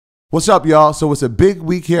What's up, y'all? So it's a big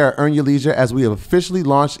week here at Earn Your Leisure as we have officially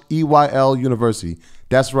launched EYL University.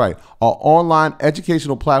 That's right. Our online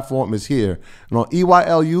educational platform is here. And on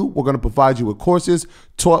EYLU, we're going to provide you with courses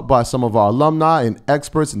taught by some of our alumni and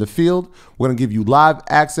experts in the field. We're going to give you live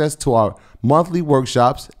access to our monthly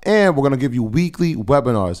workshops, and we're going to give you weekly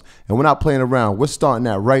webinars. And we're not playing around. We're starting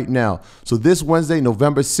that right now. So this Wednesday,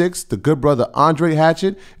 November 6th, the good brother Andre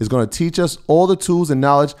Hatchett is going to teach us all the tools and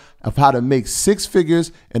knowledge of how to make 6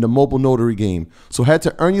 figures in the mobile notary game. So head to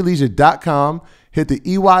earnyourleisure.com, hit the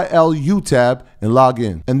EYLU tab, and log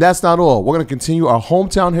in. And that's not all. We're going to continue our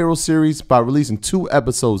Hometown Hero series by releasing 2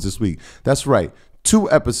 episodes this week. That's right, 2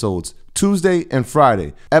 episodes, Tuesday and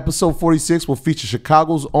Friday. Episode 46 will feature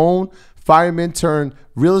Chicago's own firemen turned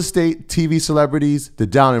real estate TV celebrities, the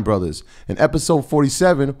Downing brothers. And episode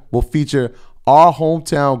 47 will feature our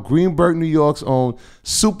hometown, Greenburgh, New York's own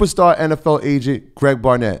superstar NFL agent, Greg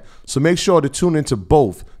Barnett. So make sure to tune into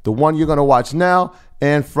both, the one you're going to watch now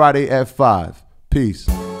and Friday at 5. Peace.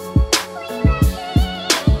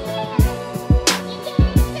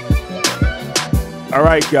 All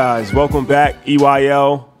right, guys, welcome back.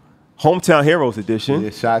 EYL Hometown Heroes edition. Yeah,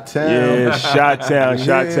 Chi-Town. Yeah, Chi-Town,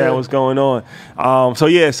 Chi-Town, what's going on? So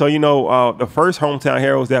the first Hometown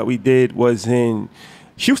Heroes that we did was in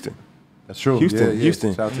Houston. That's true.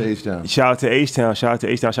 Houston. Shout out to H-Town. Shout out to H-Town. Shout out to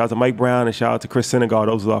H-Town. Shout out to Mike Brown and shout out to Chris Senegal.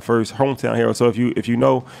 Those are our first Hometown Heroes. So if you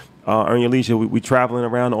know Earn Your Leisure, we traveling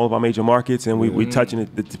around all of our major markets and we touching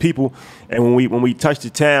the people. And when we touch the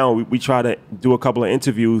town, we try to do a couple of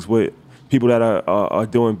interviews with people that are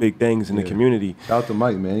doing big things in the community. Shout out to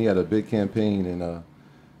Mike, man. He had a big campaign, and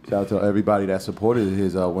shout out to everybody that supported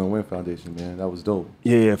his Win-Win Foundation, man. That was dope.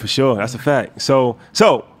 Yeah, for sure. That's a fact. So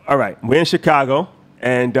all right, we're in Chicago,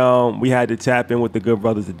 and we had to tap in with the good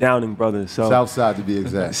brothers, the Downing brothers. So South Side, to be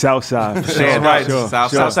exact. South Side. For sure. That's right. Sure.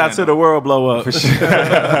 South Side to the world blow up. For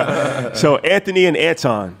sure. So Anthony and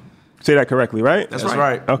Anton, say that correctly, right? That's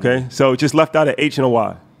right. Okay, so just left out an H and a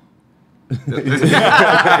Y. Here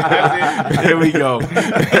we go.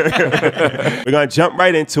 We're going to jump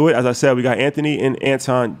right into it. As I said, we got Anthony and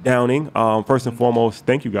Anton Downing. First and foremost,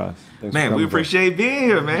 thank you guys. Man, we appreciate being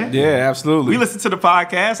here, man. Yeah, absolutely. We listen to the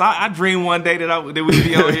podcast. I dreamed one day that we'd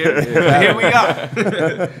be on here. Here we are.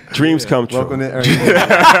 Dreams come true. Welcome to Earn Your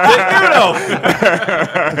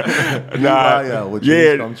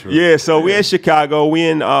Leisure. Yeah, so we're in Chicago. We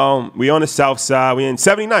on the south side. We in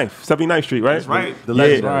 79th Street, right? That's right. The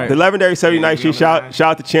legendary. The legendary 79th Street. Shout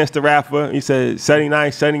out to Chance the Rapper. He said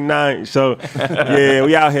 79. So yeah,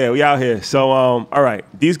 we out here. So all right,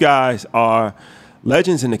 these guys are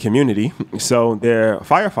legends in the community. So they're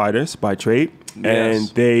firefighters by trade, and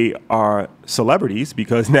they are celebrities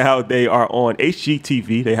because now they are on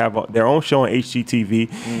HGTV. They have their own show on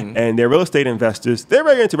HGTV, and they're real estate investors. They're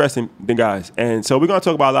very interesting guys, and so we're going to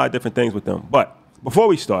talk about a lot of different things with them. But before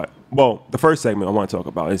we start, well, the first segment I want to talk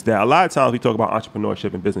about is that a lot of times we talk about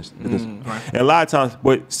entrepreneurship and business. Right. And a lot of times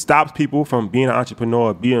what stops people from being an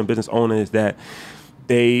entrepreneur, being a business owner is that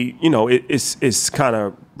they, it's kind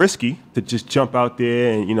of risky to just jump out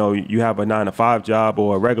there and, you have a 9-to-5 job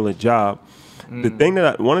or a regular job. The thing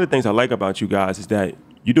one of the things I like about you guys is that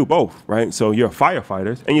you do both, right? So you're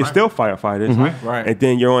firefighters, and you're still firefighters, right? And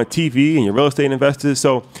then you're on TV, and you're real estate investors.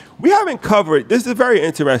 So we haven't covered. This is a very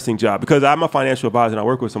interesting job because I'm a financial advisor, and I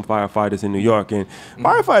work with some firefighters in New York, and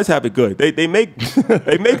firefighters have it good. They make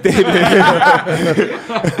they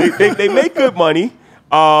make good money.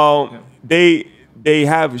 They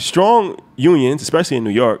have strong unions, especially in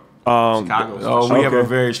New York. Chicago. We have a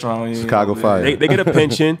very strong union. Chicago Fire. They get a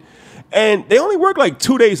pension. And they only work like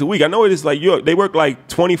 2 days a week. I know it is like they work like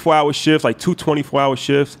 24-hour shifts, like 2 24-hour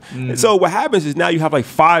shifts. And so what happens is now you have like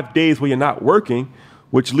 5 days where you're not working,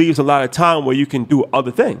 which leaves a lot of time where you can do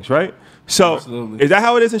other things, right? So is that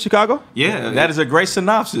how it is in Chicago? Yeah, That is a great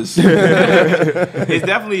synopsis. it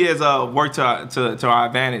definitely is work to our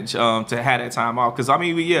advantage to have that time off. Because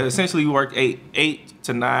essentially we work 8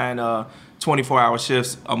 to 9 24-hour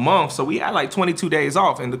shifts a month, so we had like 22 days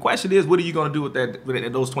off. And the question is, what are you going to do with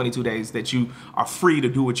those 22 days that you are free to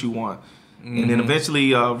do what you want? And then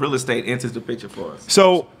eventually real estate enters the picture for us.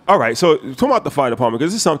 So, all right, so talking about the fire department,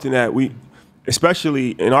 because this is something that we,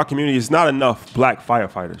 especially in our community, it's not enough black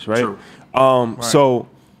firefighters, right? True. Right. So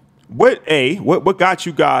what got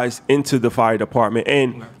you guys into the fire department,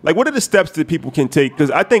 and like what are the steps that people can take? Because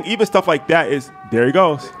I think even stuff like that is there he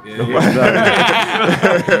goes. He's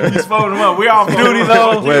folding them up. We're off duty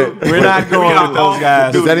though. We're not going with those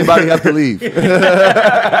guys. Does anybody have to leave?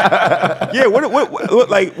 Yeah,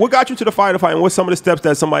 what got you to the fire department? What's some of the steps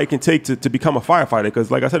that somebody can take to become a firefighter?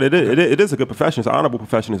 Because like I said, it is a good profession. It's an honorable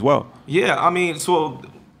profession as well. Yeah, I mean, so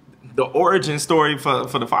the origin story for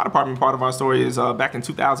the fire department part of our story is back in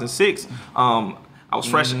 2006. I was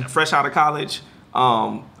fresh out of college.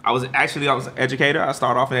 I was an educator. I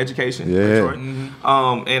started off in education in Detroit.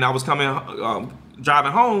 And I was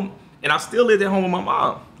driving home, and I still lived at home with my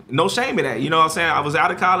mom. No shame in that. You know what I'm saying? I was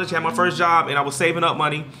out of college, had my first job, and I was saving up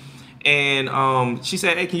money. And she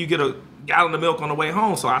said, hey, can you get a gallon of milk on the way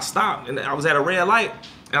home? So I stopped, and I was at a red light,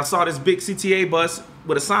 and I saw this big CTA bus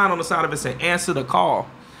with a sign on the side of it saying, answer the call.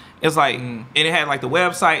 It's like, and it had like the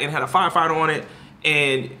website, and it had a firefighter on it.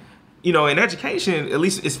 And you know, in education, at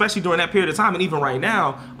least, especially during that period of time, and even right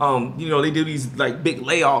now, you know, they do these like big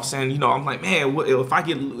layoffs, and you know, I'm like, man,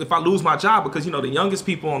 if I lose my job, because you know, the youngest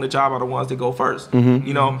people on the job are the ones that go first,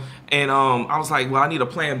 you know, and I was like, well, I need a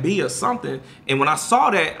plan B or something. And when I saw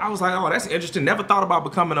that, I was like, oh, that's interesting. Never thought about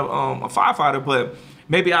becoming a firefighter, but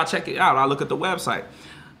maybe I'll check it out. I'll look at the website.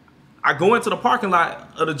 I go into the parking lot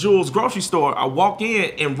of the Jewel's grocery store. I walk in,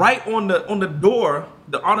 and right on the door,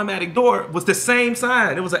 the automatic door, was the same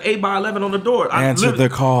sign. It was an 8x11 on the door. Answer the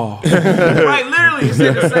call. Right, literally, it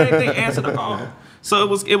said the same thing. Answer the call. So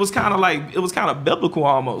it was kind of biblical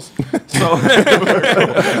almost. So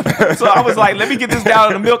so I was like, let me get this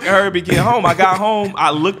gallon of milk and hurry and get home. I got home. I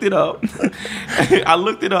looked it up.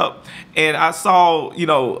 And I saw, you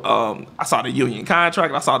know, I saw the union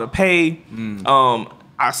contract. I saw the pay.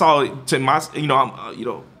 I saw it to my, you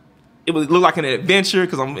know, it would look like an adventure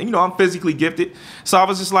because I'm physically gifted. So I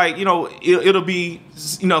was just like, you know, it'll be,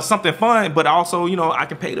 you know, something fun, but also, you know, I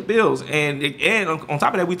can pay the bills. And on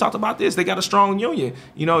top of that, we talked about this. They got a strong union.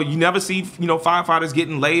 You know, you never see, you know, firefighters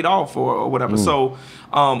getting laid off or whatever. So,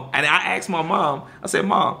 and I asked my mom, I said,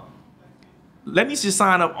 Mom, let me just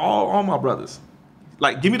sign up all my brothers.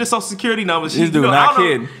 Like, give me the social security numbers. This dude not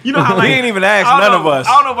kidding. You know how, like, he ain't even asked none of us.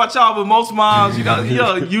 I don't know about y'all, but most moms, you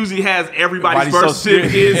know, usually has everybody's birth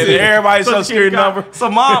certificates and everybody's social security number. So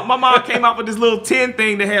my mom came out with this little tin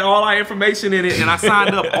thing that had all our information in it, and I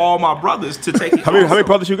signed up all my brothers to take it. How many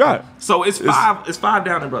brothers you got? So it's five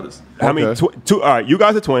Downing brothers. How many? Two. All right, you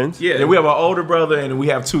guys are twins. Yeah, we have an older brother, and we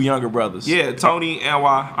have 2 younger brothers. Yeah, Tony,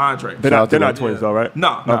 Anwar, Andre. They're not twins, though, right?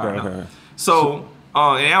 No. Okay. So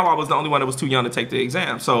and Anwar was the only one that was too young to take the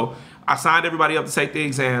exam. So I signed everybody up to take the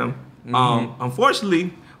exam.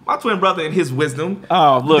 Unfortunately, my twin brother, in his wisdom,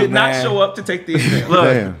 did not show up to take the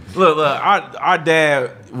exam. Look. Our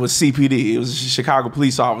dad was CPD. He was a Chicago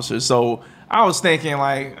police officer. So I was thinking,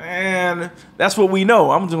 like, man, that's what we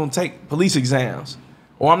know. I'm just gonna take police exams,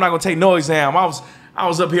 or I'm not gonna take no exam. I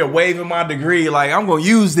was up here waving my degree, like I'm gonna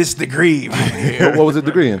use this degree. What was the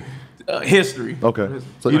degree in? History. Okay.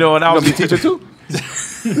 So you know, and I was a teacher too.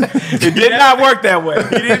 It did not work that way.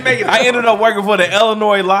 He didn't make it. I ended up working for the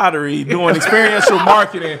Illinois Lottery doing experiential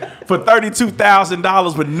marketing for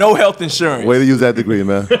 $32,000 with no health insurance. Way to use that degree,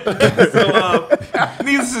 man. So,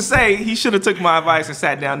 needless to say, he should have took my advice and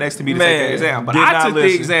sat down next to me to take the exam. But I took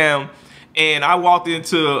the exam, and I walked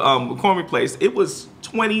into McCormick Place. It was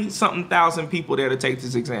 20-something thousand people there to take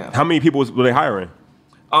this exam. How many people were they hiring?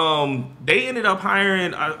 They ended up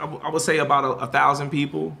hiring, I would say, about 1,000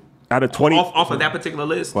 people. Out of 20? Off of that particular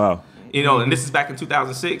list. Wow. You know, and this is back in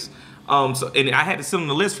 2006. And I had to sit on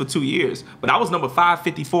the list for 2 years. But I was number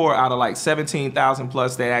 554 out of like 17,000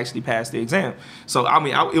 plus that actually passed the exam. So, I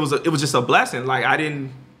mean, it was just a blessing. Like,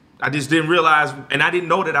 I just didn't realize, and I didn't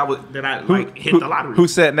know that I hit the lottery. Who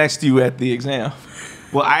sat next to you at the exam?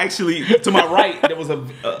 Well, I actually, to my right, there was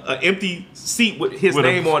an empty seat with his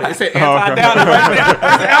name on it. It said Anton Downing right there. It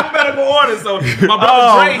was alphabetical order. So my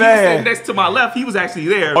brother Dre, he was sitting next to my left. He was actually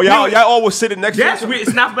there. Oh, y'all all was sitting next to each other? Yes,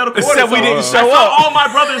 it's in alphabetical order. Except we didn't show up. up. All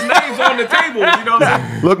my brothers' names on the table. You know what I'm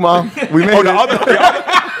saying? Look, Mom, we made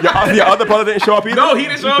it. Your other brother didn't show up either? No, he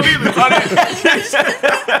didn't show up either.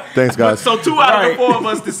 Thanks, guys. So 2 out of the 4 of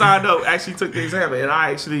us that signed up actually took the exam, and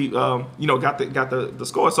I actually, got the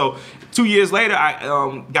score. So 2 years later,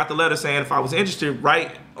 I got the letter saying if I was interested,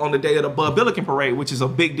 right on the day of the Bud Billiken Parade, which is a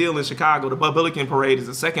big deal in Chicago. The Bud Billiken Parade is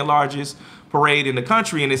the second largest parade in the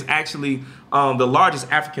country, and it's actually the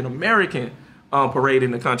largest African American parade in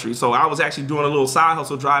the country. So I was actually doing a little side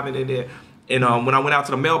hustle driving in there. And when I went out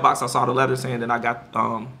to the mailbox, I saw the letter saying that I got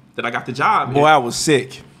the job. Boy, I was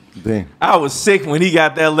sick. Dang. I was sick when he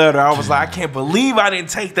got that letter. I was like, I can't believe I didn't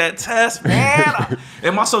take that test, man.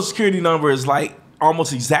 And my social security number is like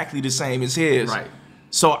almost exactly the same as his. Right.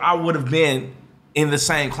 So I would have been in the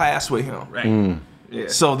same class with him. Right. Yeah.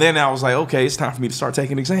 So then I was like, okay, it's time for me to start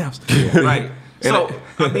taking exams. Right. So,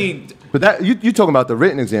 I mean... But that you talking about the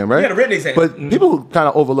written exam, right? Yeah, the written exam. But people kind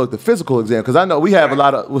of overlook the physical exam because I know we have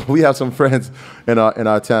we have some friends in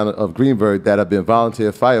our town of Greenburgh that have been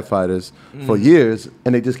volunteer firefighters for years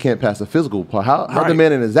and they just can't pass the physical part. How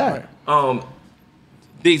demanding is that? Right.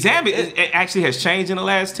 The exam it actually has changed in the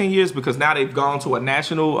last 10 years because now they've gone to a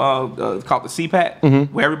national called the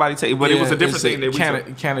CPAT where everybody take. But it was a different thing that we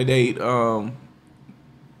took. Candidate.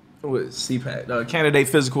 What is CPAT? Candidate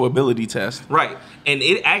physical ability test. Right, and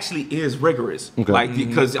it actually is rigorous. Okay. Like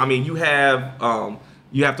because I mean you have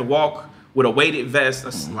to walk with a weighted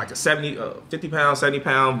vest, like a 50 pound, 70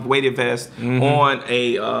 pound weighted vest on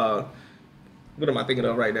a what am I thinking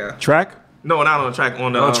of right now? Track. No, not on a track,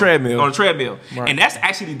 on the treadmill. On a treadmill. Right. And that's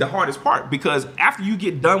actually the hardest part because after you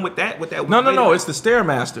get done with that No, it's the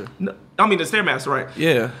Stairmaster. No, I mean the Stairmaster, right?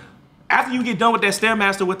 Yeah. After you get done with that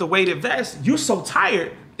Stairmaster with the weighted vest, you're so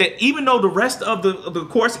tired that even though the rest of the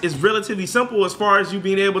course is relatively simple as far as you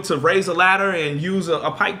being able to raise a ladder and use a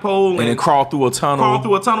pike pole and then crawl through a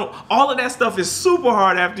tunnel. All of that stuff is super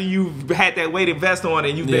hard after you've had that weighted vest on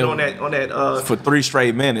and you've been on that for 3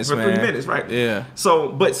 straight minutes, for man. 3 minutes, right? Yeah.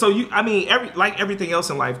 So you, I mean, like everything else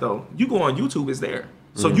in life, though, you go on YouTube, it's there.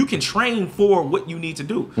 So you can train for what you need to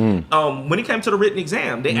do. When it came to the written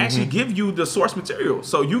exam, they actually give you the source material,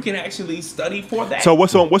 so you can actually study for that. So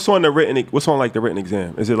what's on the written? What's on like the written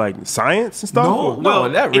exam? Is it like science and stuff? No,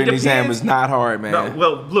 that written exam is not hard, man. No,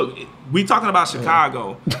 well, look, we talking about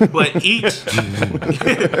Chicago, but each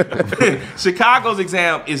Chicago's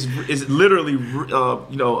exam is literally, you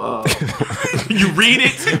read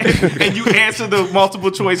it and you answer the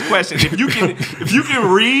multiple choice questions. If you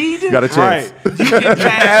can read, you got a chance. Right, you can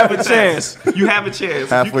have a chance. You have a chance.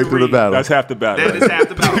 Halfway through the battle. That's half the battle. That is half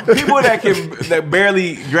the battle. People that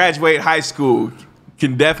barely graduate high school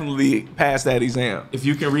can definitely pass that exam if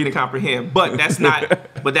you can read and comprehend. But that's not.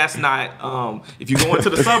 If you go into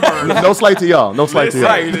the suburbs, no slight to y'all. No slight to y'all.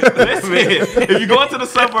 Right. Listen, if you go into the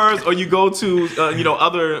suburbs or you go to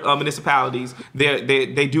other municipalities,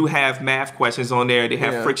 they do have math questions on there. They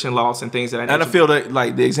have friction loss and things that. And I feel that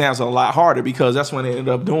like the exams are a lot harder because that's when they ended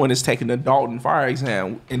up doing is taking the Dalton fire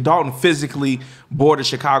exam. And Dalton physically bordered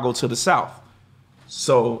Chicago to the south,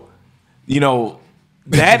 so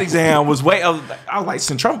that exam was I was like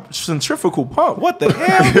centrifugal pump. What the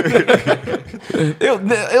hell?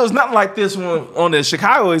 it was nothing like this one on the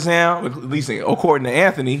Chicago exam, at least according to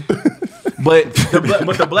Anthony. But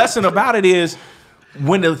the blessing about it is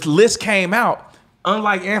when the list came out,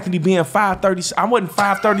 unlike Anthony being 5'30", I wasn't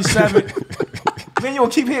 5'37". Man, you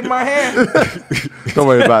gonna keep hitting my hand? Don't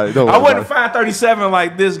worry about it. I wasn't 5'37"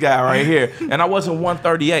 like this guy right here, and I wasn't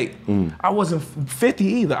 138. I wasn't 50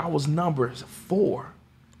 either. I was number 4.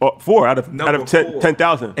 4 out of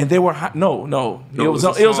 10,000. And they were no. It was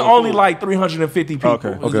only like 350 people.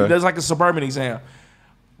 Okay. There's like a suburban exam,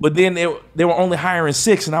 but then they were only hiring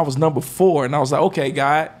 6, and I was number 4, and I was like, okay,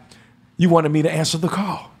 God, you wanted me to answer the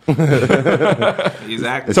call.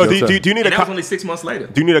 Exactly. So do you need that was only 6 months later.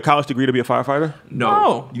 Do you need a college degree to be a firefighter?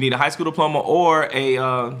 No. You need a high school diploma or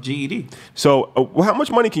a GED. So how much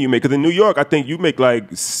money can you make? Because in New York, I think you make like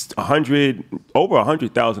over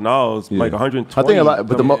 $100,000, like 120. I think a lot,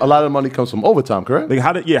 but a lot of the money comes from overtime, correct? Like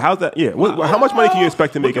how's that? Yeah. How much money can you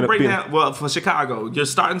expect to make in a breakdown? Well, for Chicago, your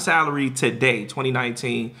starting salary today,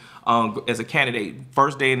 2019, as a candidate,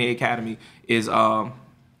 first day in the academy is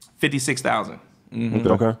 $56,000.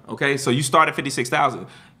 Okay. So you start at $56,000.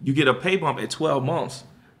 You get a pay bump at 12 months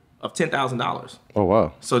of $10,000. Oh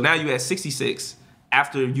wow! So now you at 66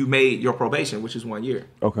 after you made your probation, which is 1 year.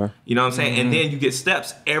 Okay. You know what I'm saying? And then you get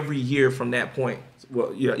steps every year from that point.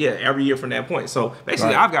 Well, every year from that point. So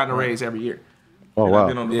basically, I've gotten a raise every year. Oh wow! I've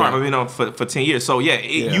been on the department. I've been on for 10 years. So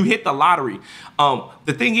you hit the lottery.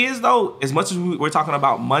 The thing is though, as much as we're talking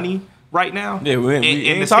about money right now, we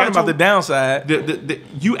ain't talking about the downside.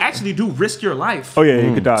 You actually do risk your life. Oh yeah,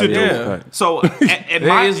 you could die. Right. So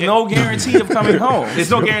there is no guarantee of coming home.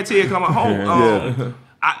 There's no guarantee of coming home.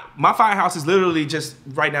 My firehouse is literally just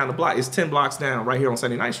right down the block. It's 10 blocks down, right here on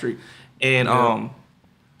 79th Street. And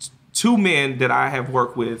 2 men that I have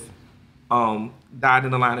worked with died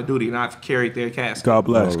in the line of duty, and I've carried their casket. God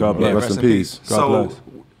bless. God bless. Rest in peace. God bless.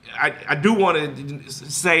 I do want to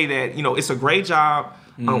say that it's a great job.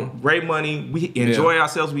 Great money. We enjoy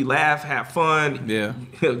ourselves. We laugh, have fun. Yeah,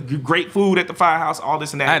 great food at the firehouse. All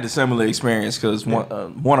this and that. I had a similar experience because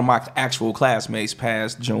one of my actual classmates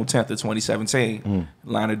passed June 10th of 2017,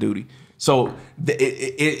 line of duty. So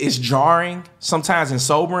it's jarring sometimes and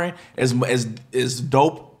sobering as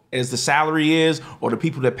dope as the salary is, or the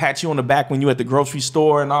people that pat you on the back when you're at the grocery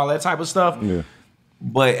store and all that type of stuff. Yeah.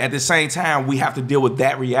 But at the same time, we have to deal with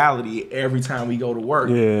that reality every time we go to work.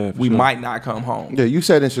 Yeah, we might not come home. Yeah, you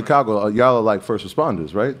said in Chicago, y'all are like first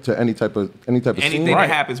responders, right? To any type of anything scene? that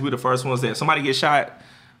happens, we're the first ones there. Somebody gets shot,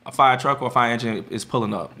 a fire truck or a fire engine is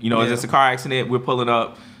pulling up. If it's a car accident, we're pulling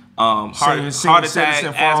up. Heart attack,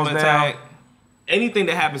 asthma attack, anything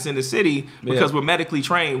that happens in the city, because we're medically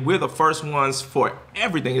trained, we're the first ones for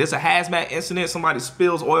everything. There's a hazmat incident, somebody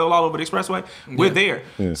spills oil all over the expressway, we're there.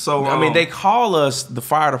 Yeah. So I mean, they call us the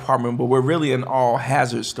fire department, but we're really an all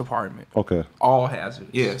hazards department. Okay. All hazards.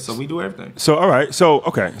 Yeah, so we do everything. So all right, so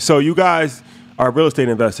okay, so you guys are real estate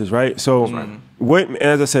investors, right? So what,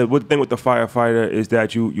 as I said, what the thing with the firefighter is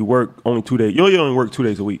that you work only 2 days. You only work 2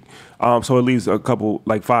 days a week. So it leaves a couple,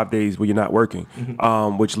 like 5 days where you're not working,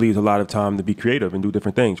 which leaves a lot of time to be creative and do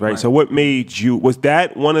different things, right? So what made you, was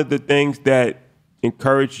that one of the things that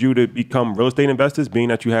encouraged you to become real estate investors, being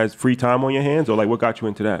that you had free time on your hands, or like what got you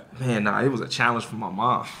into that? Man, nah, it was a challenge for my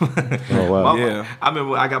mom. Oh, wow. I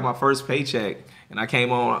remember I got my first paycheck and I came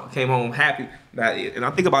home happy. And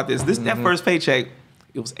I think about this. That first paycheck,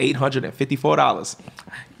 it was $854.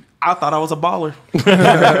 I thought I was a baller.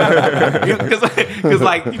 Because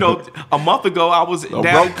like, you know, a month ago I was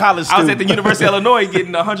down, college I was at the University of Illinois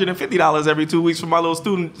getting $150 every 2 weeks for my little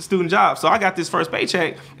student job. So I got this first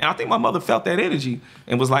paycheck, and I think my mother felt that energy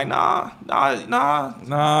and was like, nah,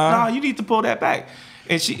 you need to pull that back.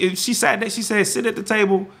 And she sat there, she said, sit at the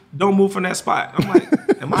table, don't move from that spot. I'm like,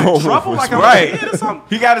 am I in trouble? Like I'm a kid or something?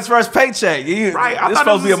 He got his first paycheck. Right. It's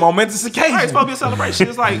supposed to be a momentous occasion. Right, it's supposed to be a celebration.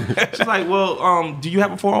 She's like, well, do you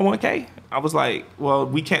have a 401k? I was like, well,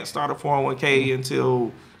 we can't start a 401k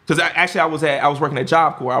until, because I was working at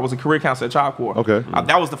Job Corps. I was a career counselor at Job Corps. Okay.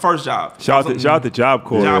 That was the first job. Shout out to Job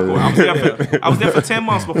Corps. Job Corps. I was there for 10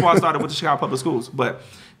 months before I started with the Chicago Public Schools. But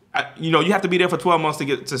you have to be there for 12 months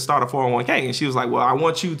to start a 401k. And she was like, well, I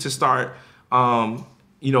want you to start, an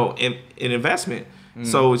investment.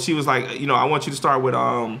 So she was like, I want you to start with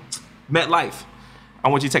MetLife. I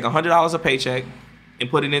want you to take $100 a paycheck and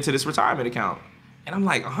put it into this retirement account. And I'm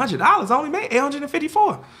like, $100? I only made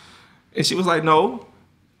 $854. And she was like, no,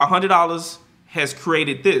 $100 has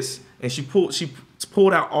created this. And she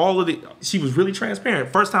pulled out all of the, she was really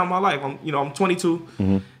transparent. First time in my life, I'm 22.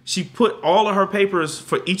 Mm-hmm. She put all of her papers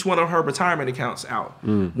for each one of her retirement accounts out.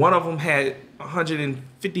 One of them had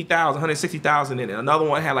 150,000, 160,000 in it. Another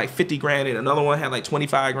one had like 50 grand in it. Another one had like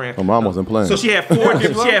 25 grand. My mom wasn't playing. So she had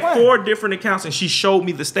four different accounts, and she showed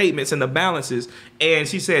me the statements and the balances. And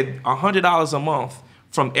she said $100 a month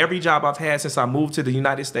from every job I've had since I moved to the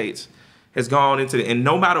United States has gone into, and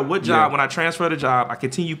no matter what job, when I transferred a job, I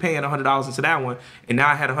continue paying $100 into that one, and now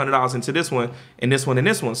I had $100 into this one, and this one, and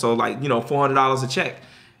this one. So like, $400 a check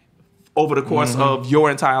over the course of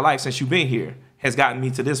your entire life since you've been here has gotten me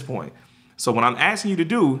to this point. So what I'm asking you to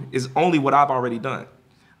do is only what I've already done.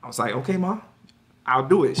 I was like, okay, Ma, I'll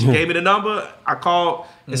do it. She gave me the number. I called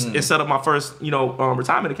and set up my first,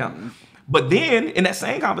 retirement account. But then in that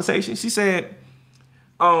same conversation, she said,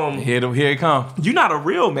 here it comes. You're not a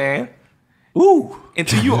real man. Ooh,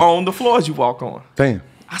 until you own the floors you walk on. Damn.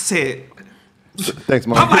 I said, thanks,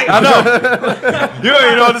 Mom. I'm like, I know. You don't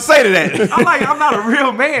even know what to say to that. I'm like, I'm not a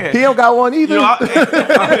real man. He don't got one either. Bro,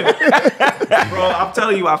 I'm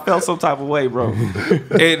telling you, I felt some type of way, bro.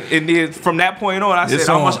 And then from that point on, I said,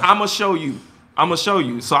 I'm gonna show you. I'm gonna show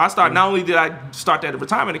you. So I started. Not only did I start that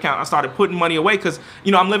retirement account, I started putting money away because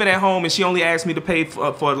I'm living at home, and she only asked me to pay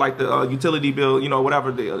for like the utility bill,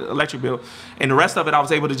 whatever, the electric bill, and the rest of it I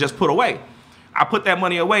was able to just put away. I put that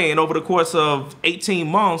money away, and over the course of 18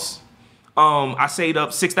 months, I saved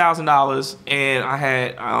up $6,000, and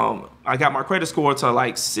I got my credit score to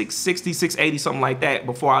like 660, 680, something like that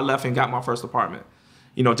before I left and got my first apartment.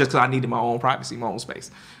 Just because I needed my own privacy, my own space,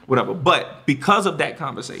 whatever. But because of that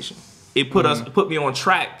conversation, it put me on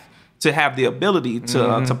track to have the ability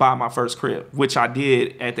to buy my first crib, which I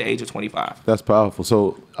did at the age of 25. That's powerful.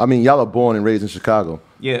 So, I mean, y'all are born and raised in Chicago.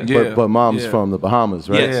 Yeah. But mom's from the Bahamas,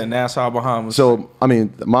 right? Yeah, Nassau, Bahamas. So, I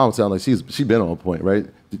mean, mom sounds like she been on point, right?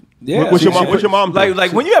 Yeah. What's your mom do?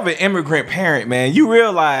 Like when you have an immigrant parent, man, you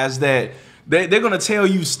realize that they're going to tell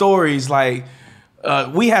you stories like,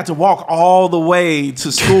 we had to walk all the way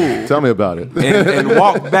to school. Tell me about it. and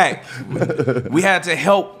walk back. We had to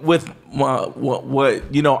help with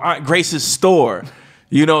Aunt Grace's store.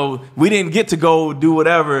 We didn't get to go do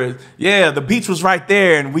whatever. Yeah, the beach was right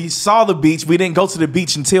there, and we saw the beach. We didn't go to the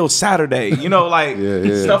beach until Saturday.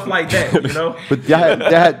 Stuff like that. But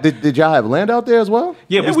y'all did y'all have land out there as well?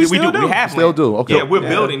 Yeah, we do. We have still land. do. Okay. Yeah, we're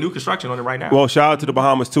building new construction on it right now. Well, shout out to the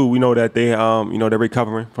Bahamas too. We know that they, they're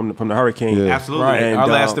recovering from the hurricane. Yeah. Absolutely. Right. And, our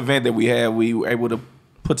last event that we had, we were able to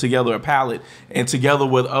put together a pallet, and together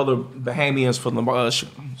with other Bahamians from the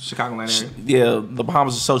Chicagoland area. The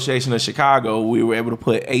Bahamas Association of Chicago, we were able to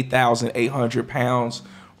put 8,800 pounds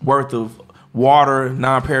worth of water,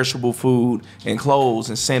 non-perishable food, and clothes,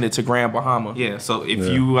 and send it to Grand Bahama. Yeah, so if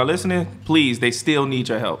you are listening, please, they still need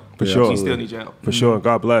your help. For sure. They still need your help. For sure.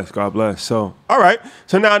 God bless. God bless. So, all right.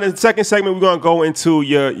 So now in the second segment, we're gonna go into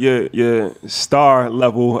your star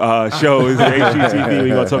level shows, HGTV.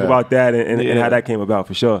 We're gonna talk about that and how that came about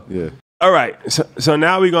for sure. Yeah. All right. So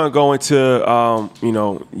now we're gonna go into you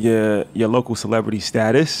know, your local celebrity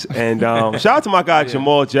status. And shout out to my guy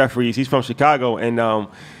Jamal Jeffries. He's from Chicago, and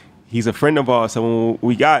he's a friend of ours. So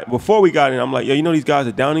when before we got in, I'm like, yo, you know these guys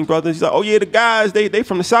are Downing brothers? He's like, oh yeah, the guys, they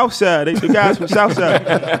from the South Side. The guys from the South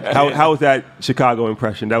Side. How was that Chicago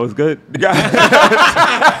impression? That was good. The guy.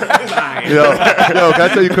 Yo, can I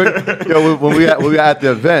tell you quick? Yo, when we were at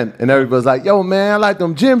the event, and everybody's like, yo, man, I like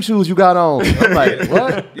them gym shoes you got on. I'm like,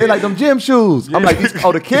 what? They like them gym shoes. I'm like,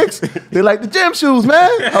 the kicks? They like the gym shoes, man.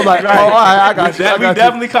 I'm like, oh, all right, I got you. We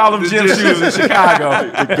definitely call them gym shoes in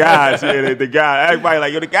Chicago. The guys, yeah, the guys. Everybody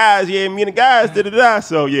like, yo, the guys, yeah, me and the guys, da-da-da.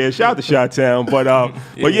 So, yeah, shout out to Chi-Town. But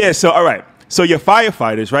yeah, so, all right. So you're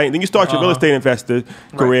firefighters, right? And then you start your real estate investor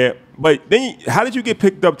career. But then how did you get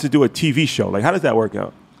picked up to do a TV show? Like, how does that work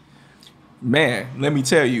out? Man, let me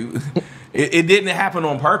tell you, it didn't happen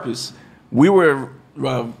on purpose. We were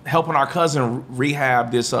helping our cousin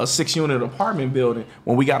rehab this 6-unit apartment building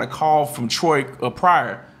when we got a call from Troy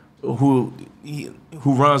Pryor, who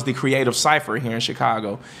runs the Creative Cipher here in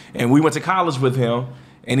Chicago. And we went to college with him,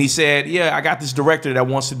 and he said, yeah, I got this director that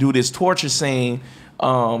wants to do this torture scene,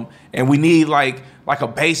 and we need like a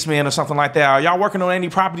basement or something like that. Are y'all working on any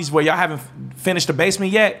properties where y'all haven't finished the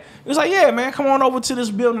basement yet? He was like, yeah, man, come on over to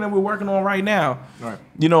this building that we're working on right now. Right.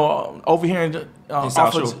 You know, over here in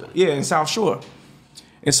South Shore. Yeah, in South Shore.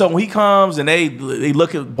 And so when he comes and they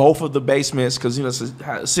look at both of the basements, because you know it's a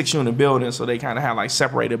 6-unit building, so they kind of have like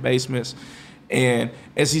separated basements. And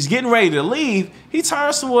as he's getting ready to leave, he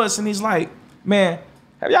turns to us and he's like, man,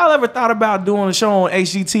 have y'all ever thought about doing a show on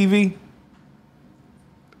HGTV?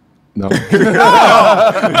 No. No,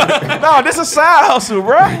 this is a side hustle,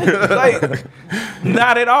 bro. Like,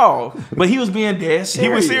 not at all. But he was being dead serious. He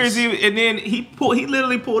was serious, and then he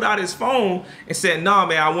literally pulled out his phone and said, "No,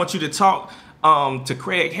 man, I want you to talk to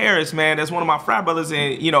Craig Harris, man. That's one of my frat brothers,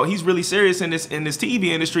 and you know he's really serious in this TV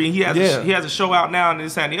industry. And he has a show out now, and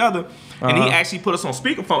this that, and the other. And he actually put us on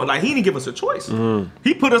speakerphone. Like, he didn't give us a choice.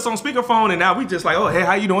 He put us on speakerphone, and now we just like, oh, hey,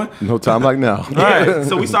 how you doing? No time like now. Yeah.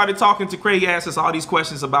 So we started talking to Craig. He asked us all these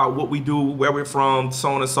questions about what we do, where we're from,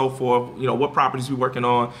 so on and so forth. You know, what properties we're working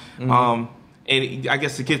on. And I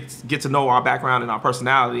guess to get to know our background and our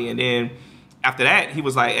personality. And then after that, he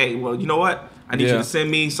was like, hey, well, you know what? I need you to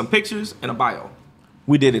send me some pictures and a bio.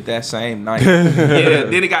 We did it that same night.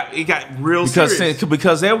 Then it got real serious.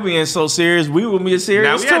 Because they were being so serious, we were being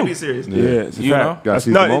serious now we had to be serious. Yeah, it's a fact. Gotta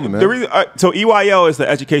seize the moment, man. The reason, so EYL is the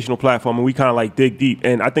educational platform, and we kind of like dig deep.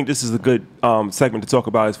 And I think this is a good segment to talk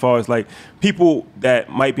about as far as like people that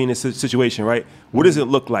might be in this situation, right? What does it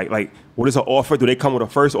look like? Like, what is an offer? Do they come with a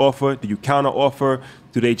first offer? Do you counter offer?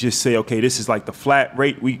 Do they just say, okay, this is like the flat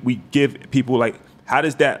rate we give people? Like, how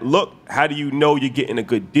does that look? How do you know you're getting a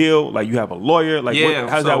good deal? Like, you have a lawyer? Like,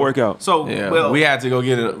 how does that work out? So, well, we had to go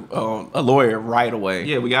get a lawyer right away.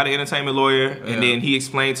 Yeah, we got an entertainment lawyer, and then he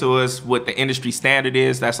explained to us what the industry standard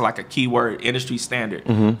is. That's like a key word, industry standard,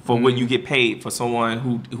 for what you get paid for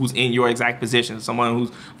someone who's in your exact position. Someone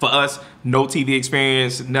who's, for us, no TV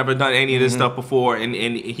experience, never done any of this stuff before, and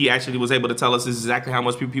he actually was able to tell us this is exactly how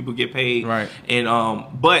much people get paid. Right. And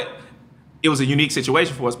but it was a unique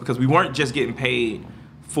situation for us because we weren't just getting paid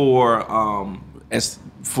for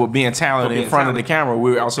being talented in front of the camera.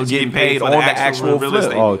 We were also getting paid on the actual real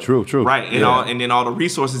estate. Oh, true. Right, and and then all the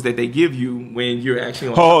resources that they give you when you're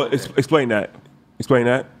actually on. Explain that. Explain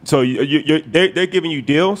that. So they're giving you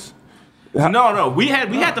deals. No, we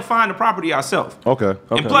had to find the property ourselves. Okay.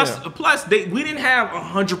 And plus we didn't have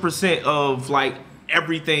 100% of like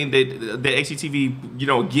everything that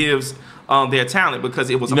HGTV gives their talent because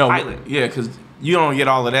it was a pilot. Yeah, because you don't get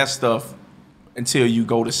all of that stuff until you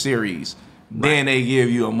go to series. Right. Then they give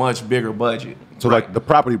you a much bigger budget. So like the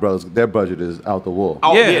Property Brothers, their budget is out the wall.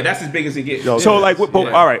 Oh yeah, that's as big as it gets. So like,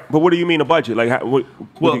 all right, but what do you mean a budget? Like,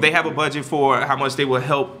 they have a budget for how much they will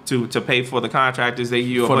help to pay for the contractors. They give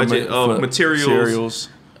you a budget of materials.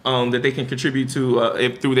 That they can contribute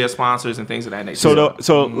to through their sponsors and things of that nature.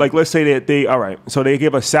 So like, let's say that they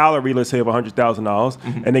give a salary, let's say of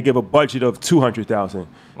 $100,000, and they give a budget of $200,000.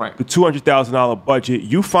 Right. The $200,000 budget,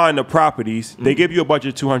 you find the properties. They give you a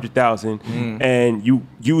budget of $200,000, and you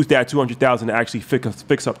use that $200,000 to actually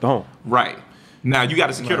fix up the home. Right. Now you got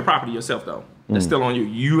to secure the property yourself, though. That's still on you.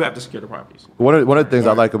 You have to secure the properties. One of the things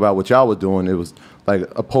I like about what y'all were doing, it was like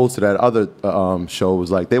opposed to that other show, was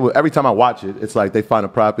like they were, every time I watch it, it's like they find a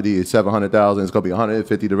property, it's 700,000, it's gonna be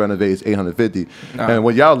 150 to renovate, it's 850. And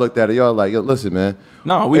when y'all looked at it, y'all like, yo, listen, man.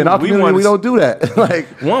 No, in our community, we don't do that. Like,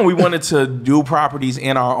 one, we wanted to do properties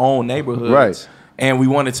in our own neighborhoods, right? And we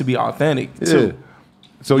wanted to be authentic too.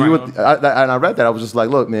 So you would, and I read that, I was just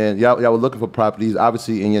like, look, man, y'all were looking for properties,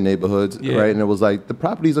 obviously in your neighborhoods, right? And it was like the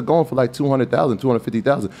properties are going for like 200,000,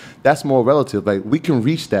 250,000. That's more relative. Like we can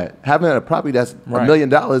reach that. Having a property that's $1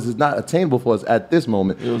 million is not attainable for us at this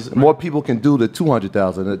moment. More people can do the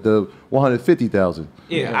 200,000, the 150,000.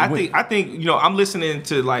 Yeah, I think you know, I'm listening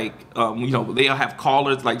to like you know, they'll have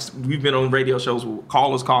callers, like we've been on radio shows where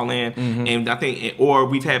callers call in, and I think, or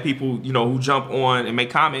we've had people, you know, who jump on and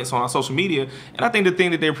make comments on our social media, and I think the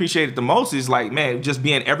thing that they appreciate the most is like, man, just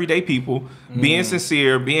being everyday people, being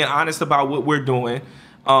sincere, being honest about what we're doing,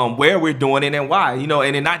 where we're doing it and why, you know,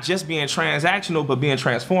 and then not just being transactional, but being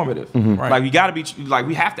transformative. Like we gotta be, like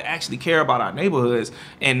we have to actually care about our neighborhoods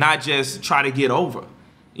and not just try to get over.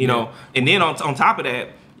 You know, and then on top of that,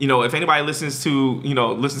 you know, if anybody listens to, you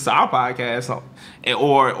know, listens to our podcast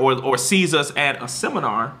or sees us at a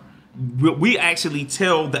seminar, we actually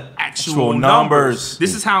tell the actual numbers.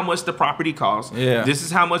 This is how much the property costs. This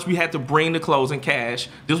is how much we had to bring to close in cash.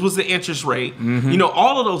 This was the interest rate. You know,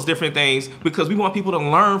 all of those different things, because we want people to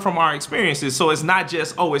learn from our experiences. So it's not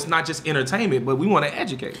just, it's not just entertainment, but we want to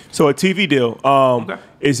educate. So a TV deal,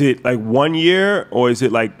 is it like 1 year or is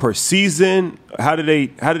it like per season? How do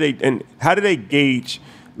they gauge?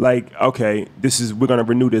 Like, okay, we're gonna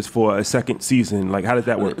renew this for a second season. Like, how does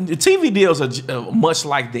that work? The TV deals are much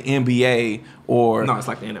like the NBA, or no, it's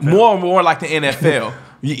like the NFL. More like the NFL.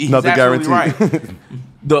 Nothing guaranteed. Right.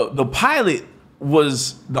 The pilot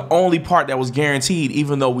was the only part that was guaranteed,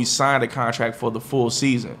 even though we signed a contract for the full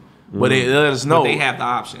season. But they let us know. But they have the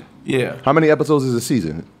option. Yeah. How many episodes is a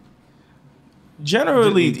season?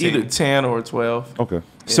 Generally, either 10 or 12. Okay. Yeah.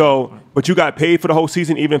 So, but you got paid for the whole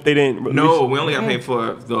season, even if they didn't release? No, we only got paid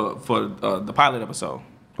for the pilot episode.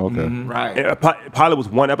 Okay. Right. Pilot was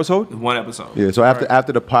one episode? One episode. Yeah, so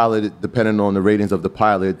after the pilot, depending on the ratings of the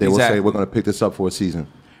pilot, they will say, we're going to pick this up for a season.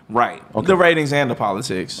 Right. Okay. The ratings and the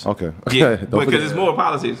politics. Okay. Yeah, because it's more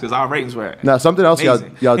politics, because our ratings were now something else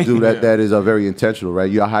y'all do that is very intentional, right?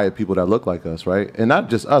 You hire people that look like us, right? And not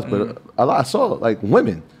just us, but a lot. I saw like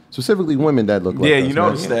women. Specifically women that look like us. Yeah, you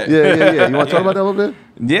noticed that. Yeah. You want to talk about that a little bit?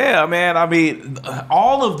 Yeah, man. I mean,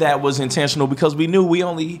 all of that was intentional because we knew we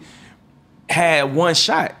only had one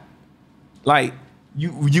shot. Like,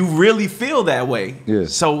 you really feel that way. Yeah.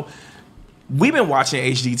 So we've been watching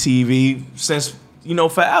HGTV since, you know,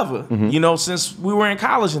 forever. You know, since we were in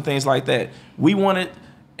college and things like that. We wanted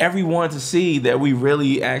everyone to see that we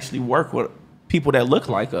really actually work with people that look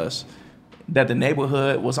like us. That the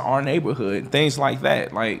neighborhood was our neighborhood, things like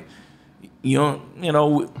that. Like, you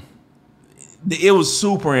know, it was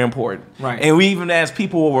super important. Right. And we even, as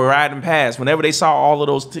people were riding past, whenever they saw all of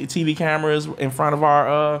those TV cameras in front of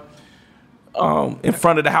our, in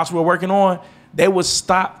front of the house we were working on, they would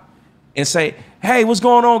stop and say, "Hey, what's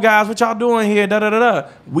going on, guys? What y'all doing here?" Da da da da.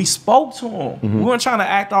 We spoke to them. We weren't trying to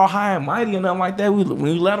act all high and mighty and nothing like that. We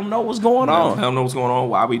let them know what's going on. Let them know what's going on,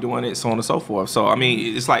 why we doing it, so on and so forth. So I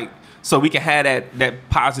mean, it's like, so we can have that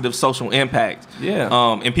positive social impact. Yeah.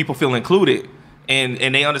 And people feel included.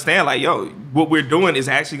 And they understand, like, yo, what we're doing is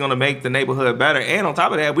actually going to make the neighborhood better. And on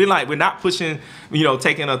top of that, we're not pushing, you know,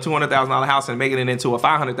 taking a $200,000 house and making it into a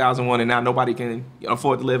 $500,000 one, and now nobody can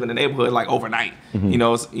afford to live in the neighborhood like overnight. You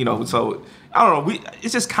know, so I don't know.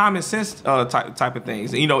 It's just common sense type of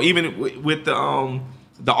things. You know, even with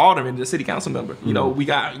the alderman, the city council member, you know, we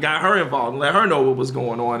got her involved and let her know what was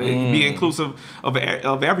going on and be inclusive of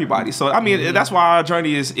everybody. So I mean, that's why our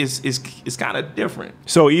journey is kind of different.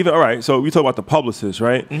 So all right. So we talk about the publicist,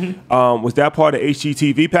 right? Was that part of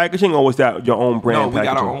HGTV packaging, or was that your own brand? No, we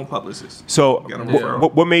packaging? got our own publicist. So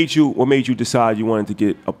what made you decide you wanted to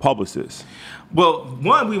get a publicist? Well,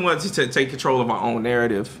 one, we wanted to take control of our own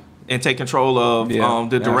narrative and take control of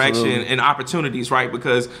the direction and opportunities, right?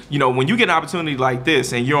 Because, you know, when you get an opportunity like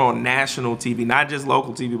this and you're on national TV, not just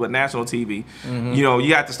local TV, but national TV, you know,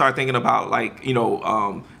 you have to start thinking about, like, you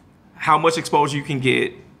know, how much exposure you can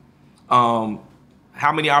get, how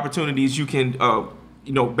many opportunities you can,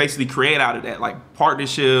 you know, basically create out of that, like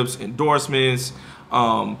partnerships, endorsements,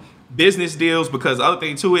 business deals, because the other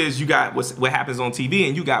thing too is you got what happens on TV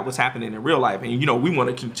and you got what's happening in real life, and you know, we want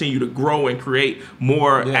to continue to grow and create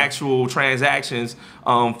more actual transactions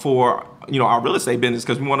for our real estate business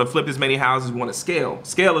because we want to flip as many houses. We want to scale.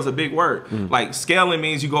 Scale is a big word. Like scaling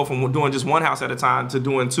means you go from doing just one house at a time to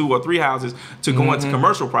doing 2 or 3 houses to going to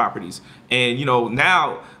commercial properties. And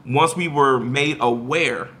now once we were made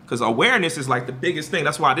aware, because awareness is like the biggest thing.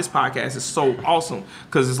 That's why this podcast is so awesome,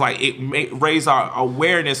 because it's like raised our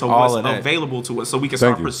awareness of what's available to us, so we can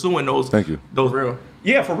start pursuing those. Thank you. Those real.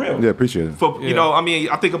 Yeah, for real. Yeah, appreciate it. For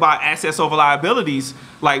I think about assets over liabilities.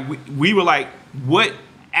 Like we were like, what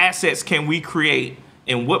assets can we create,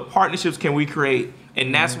 and what partnerships can we create?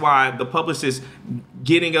 And that's why the publicists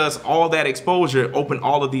getting us all that exposure opened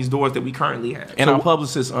all of these doors that we currently have. And our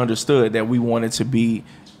publicists understood that we wanted to be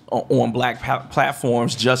on black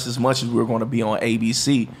platforms just as much as we were going to be on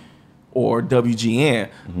ABC or WGN.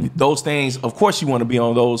 Those things, of course, you want to be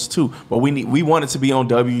on those too. But we wanted to be on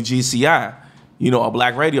WGCI, a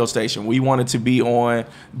black radio station. We wanted to be on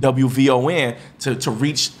WVON to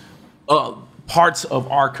reach parts of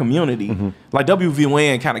our community. Like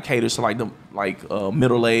WVON kind of caters to the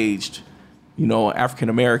middle-aged, African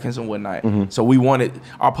Americans and whatnot. So we wanted,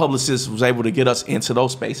 our publicist was able to get us into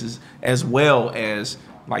those spaces as well as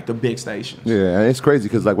like the big stations. Yeah, and it's crazy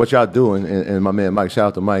because like what y'all doing, and my man Mike, shout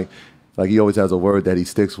out to Mike, like he always has a word that he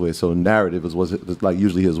sticks with. So narrative is like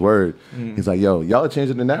usually his word. He's like, yo, y'all are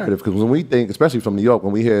changing the narrative, because when we think, especially from New York,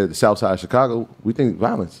 when we hear the South Side of Chicago, we think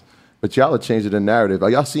violence. But y'all are changing the narrative. Are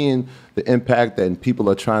y'all seeing the impact that people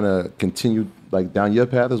are trying to continue like down your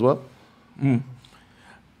path as well?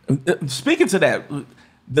 Speaking to that,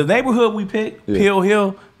 the neighborhood we picked, Pill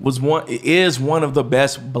Hill, is one of the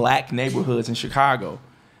best black neighborhoods in Chicago.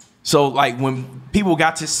 So like when people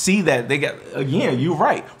got to see that, they got, again, you're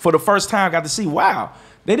right, for the first time got to see, wow,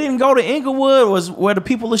 they didn't go to Inglewood was where the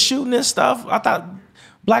people are shooting and stuff. I thought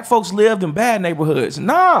black folks lived in bad neighborhoods.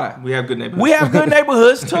 Nah. We have good neighborhoods. We have good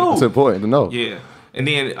neighborhoods too. It's important to know. Yeah. And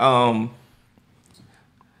then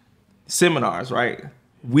seminars, right?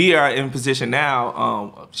 We are in position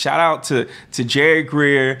now. Shout out to Jerry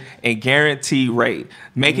Greer and Guarantee Rate,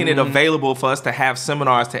 making it available for us to have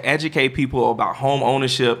seminars to educate people about home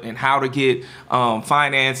ownership and how to get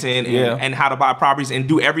financing and how to buy properties and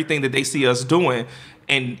do everything that they see us doing.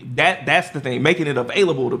 And that's the thing, making it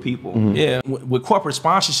available to people. Yeah, with corporate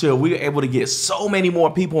sponsorship, we were able to get so many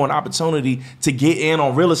more people an opportunity to get in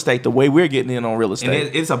on real estate the way we're getting in on real estate.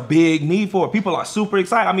 And it's a big need for it. People are super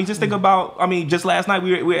excited. I mean, just think about, just last night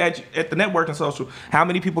we were at the networking social. How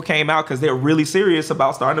many people came out because they're really serious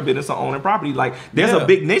about starting a business or owning property? Like, there's a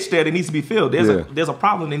big niche there that needs to be filled. There's a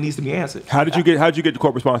problem that needs to be answered. How did you get the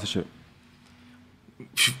corporate sponsorship?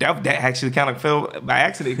 That actually kind of fell by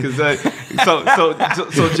accident, because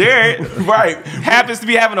so Jared happens to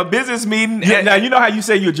be having a business meeting. Now you know how you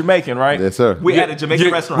say you're Jamaican, right? Yes, sir. We at a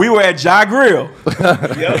Jamaican restaurant. We were at Ja Grill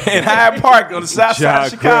in Hyde Park on the south side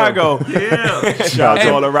of Chicago. Yeah, shout out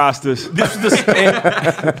to all the rosters. This was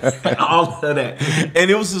all of that,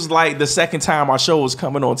 and it was just like the second time our show was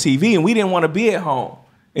coming on TV, and we didn't want to be at home,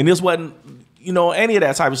 and this wasn't, any of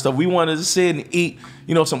that type of stuff. We wanted to sit and eat,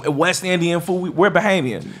 some West Indian food. We're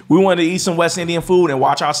Bahamian. We wanted to eat some West Indian food and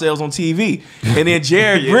watch ourselves on TV. And then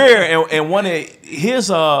Jared Greer and one of his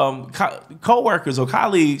co-workers or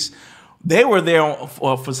colleagues, they were there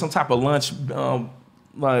for some type of lunch,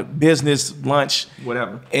 like business lunch,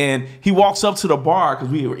 whatever. And he walks up to the bar, because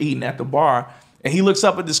we were eating at the bar. And he looks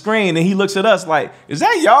up at the screen and he looks at us like, is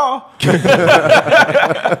that y'all?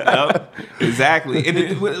 Yep, exactly. And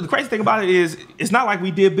the crazy thing about it is, it's not like we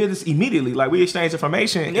did business immediately. Like, we exchanged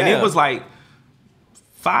information, and it was like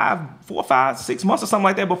 4, 5, 6 months or something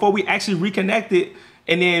like that before we actually reconnected.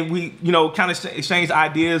 And then we, kind of exchanged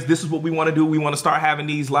ideas. This is what we want to do. We want to start having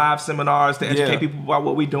these live seminars to educate people about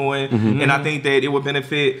what we're doing. And I think that it would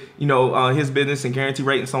benefit, his business and Guarantee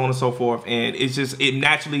Rate and so on and so forth. And it's just, it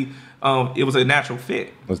naturally, it was a natural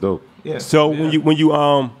fit. That's dope. Yeah. So when you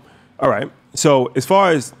all right. So as far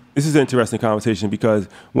as, this is an interesting conversation, because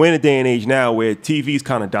we're in a day and age now where TV's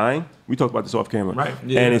kind of dying. We talked about this off camera, right?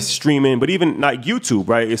 Yeah. And it's streaming, but even like YouTube,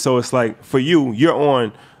 right? So it's like, for you, you're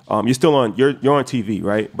on. You're still on. You're on TV,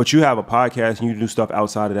 right? But you have a podcast and you do stuff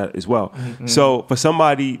outside of that as well. So for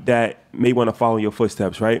somebody that may want to follow your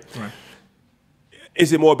footsteps, right?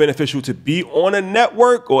 Is it more beneficial to be on a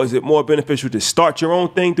network, or is it more beneficial to start your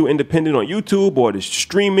own thing through independent on YouTube or the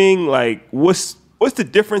streaming? Like, what's the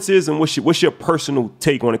differences, and what's your personal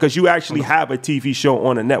take on it? Because you actually have a TV show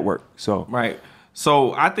on a network. So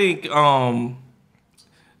So I think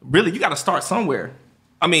really you got to start somewhere.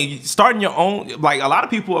 I mean, starting your own, like, a lot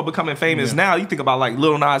of people are becoming famous now. You think about like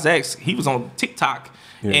Lil Nas X, he was on TikTok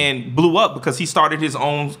and blew up because he started his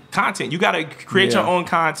own content. You got to create your own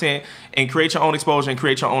content and create your own exposure and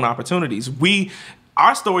create your own opportunities.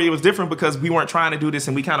 our story was different because we weren't trying to do this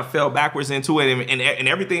and we kind of fell backwards into it, and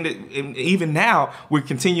everything that, and even now we're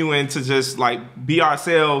continuing to just like be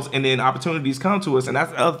ourselves, and then opportunities come to us. And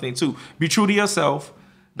that's the other thing too. Be true to yourself.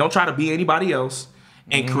 Don't try to be anybody else,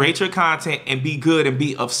 and create your content and be good and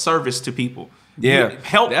be of service to people. Yeah,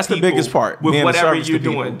 help. That's the biggest part with whatever you're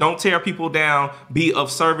doing. Don't tear people down. Be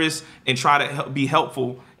of service and try to be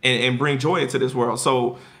helpful and bring joy into this world.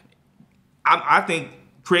 So I think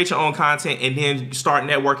create your own content and then start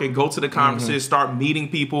networking. Go to the conferences. Start meeting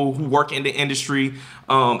people who work in the industry.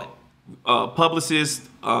 Publicists,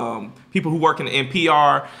 people who work in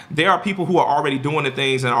PR. There are people who are already doing the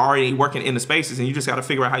things and are already working in the spaces, and you just got to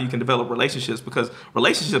figure out how you can develop relationships, because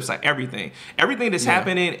relationships are everything that's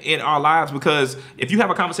happening in our lives. Because if you have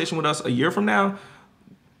a conversation with us a year from now,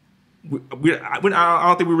 I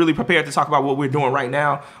don't think we're really prepared to talk about what we're doing right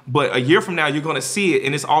now, but a year from now you're going to see it,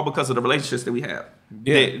 and it's all because of the relationships that we have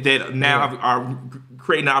that now are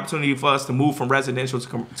creating an opportunity for us to move from residential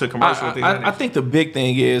to commercial. I think the big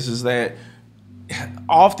thing is that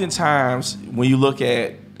oftentimes when you look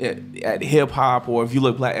at hip hop, or if you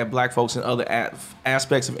look at black folks and other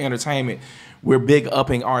aspects of entertainment, we're big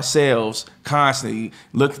upping ourselves constantly.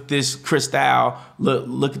 Look at this crystal,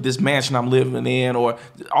 look at this mansion I'm living in, or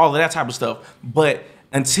all of that type of stuff. But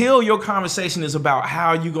until your conversation is about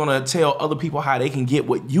how you're gonna tell other people how they can get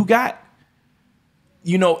what you got,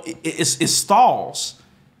 you know, it stalls.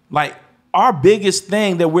 Like, our biggest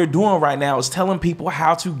thing that we're doing right now is telling people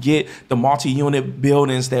how to get the multi-unit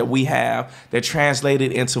buildings that we have that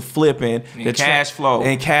translated into flipping, and cash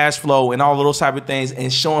flow and all of those type of things,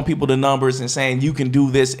 and showing people the numbers and saying you can do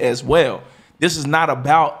this as well. This is not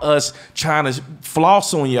about us trying to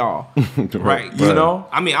floss on y'all, right? You know,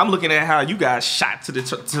 I mean, I'm looking at how you guys shot to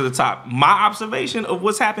the top. My observation of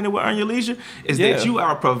what's happening with Earn Your Leisure is that you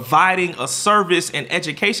are providing a service and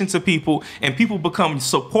education to people, and people become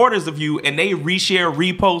supporters of you, and they reshare,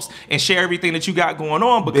 repost, and share everything that you got going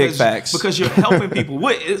on because you're helping people.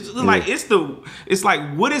 What it's like? It's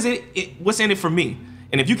like, what is it? What's in it for me?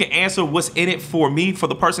 And if you can answer what's in it for me, for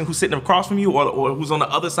the person who's sitting across from you, or who's on the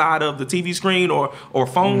other side of the TV screen or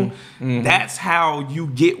phone, that's how you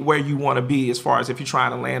get where you want to be, as far as if you're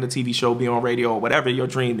trying to land a TV show, be on radio, or whatever your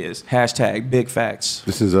dream is. Hashtag big facts.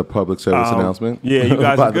 This is a public service announcement. Yeah, you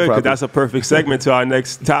guys are good, because that's a perfect segment to our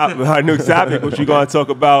next topic, which we're going to talk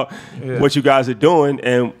about what you guys are doing,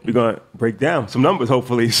 and we're going to break down some numbers,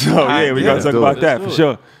 hopefully. So we're going to talk about that for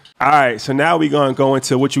sure. All right, so now we're going to go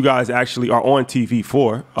into what you guys actually are on TV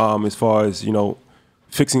for, as far as, you know,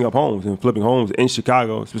 fixing up homes and flipping homes in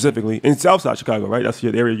Chicago, specifically in Southside Chicago, right? That's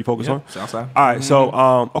the area you focus on? Southside. All right,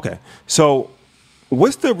 so, okay. So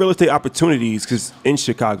what's the real estate opportunities? Because in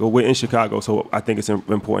Chicago, we're in Chicago, so I think it's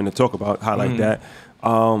important to talk about, highlight that.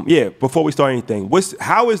 Before we start anything, what's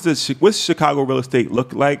Chicago real estate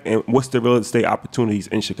look like, and what's the real estate opportunities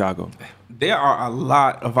in Chicago? There are a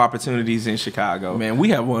lot of opportunities in Chicago. Man, we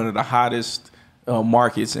have one of the hottest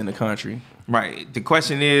markets in the country. Right. The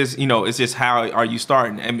question is, you know, it's just how are you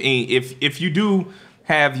starting? I mean, if you do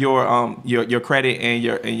have your credit and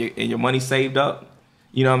your money saved up,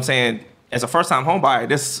 you know what I'm saying, as a first-time home buyer,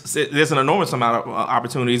 there's an enormous amount of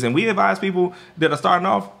opportunities, and we advise people that are starting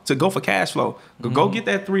off to go for cash flow. Go get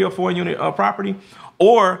that 3 or 4 unit property,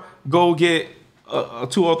 or go get a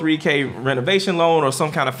 203K renovation loan or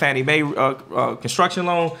some kind of Fannie Mae construction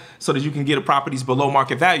loan, so that you can get a properties below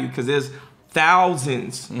market value, because there's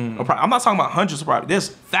thousands of I'm not talking about hundreds of properties. There's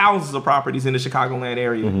thousands of properties in the Chicagoland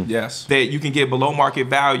area that you can get below market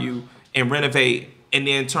value and renovate, and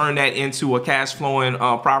then turn that into a cash flowing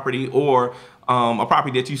property, or a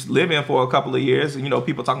property that you live in for a couple of years. You know,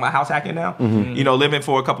 people talking about house hacking now. You know, live in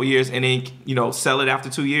for a couple of years and then, you know, sell it after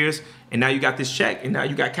 2 years. And now you got this check, and now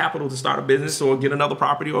you got capital to start a business or get another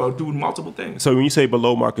property or do multiple things. So when you say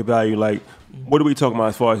below market value, like, what are we talking about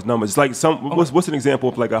as far as numbers? It's like what's an example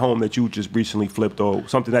of like a home that you just recently flipped, or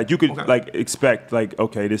something that you could like expect, like,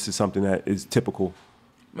 okay, this is something that is typical?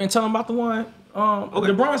 Man, tell them about the one,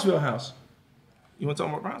 the Bronzeville house. You want to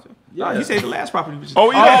talk about Brownsville? Yeah, you said the last property. It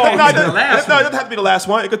doesn't have to be the last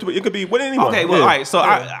one. It could be with anyone. Okay, well, all right. So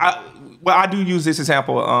I do use this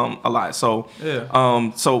example a lot. So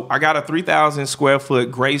so I got a 3,000 square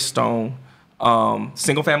foot Greystone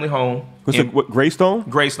single family home. What's what, Greystone?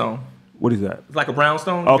 Greystone. What is that? It's like a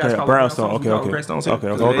brownstone. Okay, a brownstone. Okay. Greystones.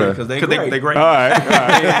 Because they're great. All right.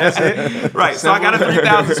 That's it. Right. So I got a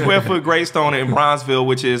 3,000 square foot Greystone in Bronzeville,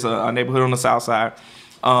 which is a neighborhood on the south side.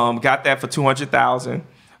 Got that for $200,000.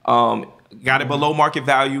 Got it below market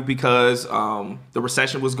value because the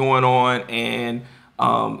recession was going on, and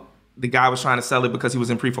the guy was trying to sell it because he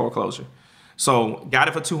was in pre-foreclosure. So got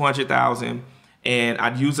it for $200,000. and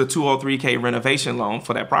I'd use a 203K renovation loan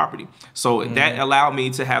for that property. So that allowed me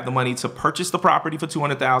to have the money to purchase the property for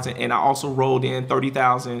 $200,000, and I also rolled in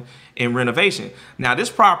 $30,000 in renovation. Now this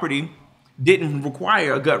property didn't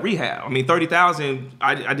require a gut rehab. I mean, $30,000.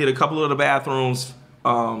 I did a couple of the bathrooms,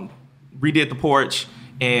 redid the porch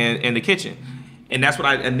and the kitchen, and that's what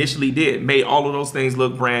I initially did. Made all of those things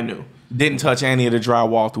look brand new. Didn't touch any of the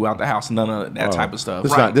drywall throughout the house, none of that type of stuff.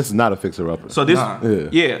 This is not a fixer-upper. So this,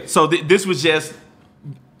 So this was just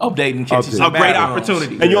updating kitchens. a great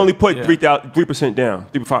opportunity. And you only put 3% down,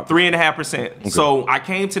 3.5%. So I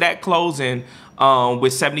came to that closing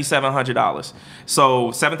with $7,700. So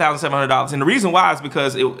 $7,700. And the reason why is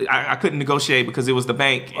because I couldn't negotiate because it was the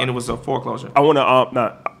bank and it was a foreclosure. I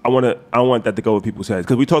don't want that to go with people's heads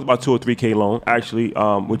because we talked about 203K loan actually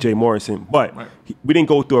with Jay Morrison, but we didn't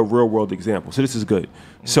go through a real world example. So this is good.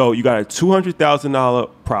 So you got a $200,000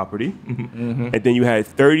 property, and then you had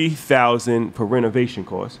 $30,000 for renovation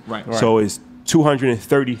costs. Right. So it's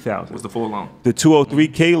 $230,000. Was the full loan. The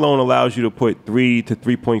 203K loan allows you to put 3 to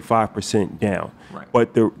 3.5% down. Right.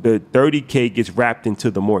 But the 30K gets wrapped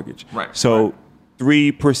into the mortgage. Right. So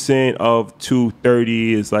 3% of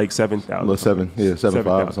 230 is like 7,000.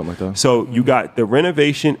 7.5 or something like that. So you got the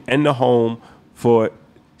renovation and the home for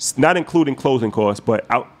not including closing costs, but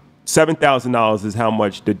 $7,000 is how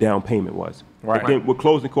much the down payment was. Right. Then with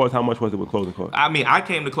closing costs, how much was it with closing costs? I mean, I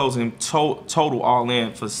came to closing total all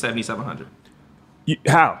in for $7,700.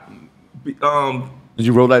 How? Did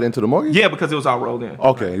you roll that into the mortgage? Yeah, because it was all rolled in.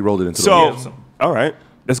 Okay, you rolled it into the mortgage. So, all right,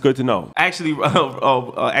 that's good to know. Actually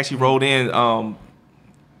rolled in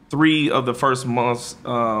 3 of the first month's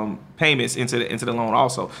payments into the loan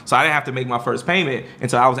also. So I didn't have to make my first payment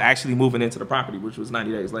until I was actually moving into the property, which was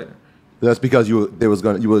 90 days later. That's because you were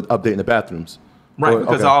updating the bathrooms. Right,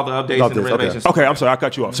 because all the updates and the renovations. Okay, I'm sorry, I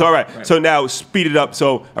cut you off. So all right, so now speed it up.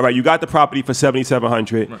 So all right, you got the property for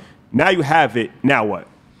 $7,700. Right. Now you have it. Now what?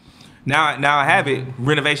 Now I have it.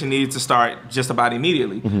 Renovation needs to start just about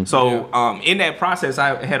immediately. So in that process,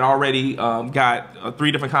 I had already got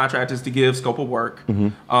 3 different contractors to give scope of work,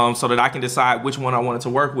 so that I can decide which one I wanted to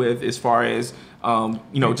work with as far as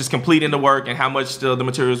just completing the work and how much the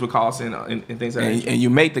materials would cost and things like that. And you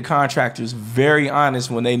make the contractors very honest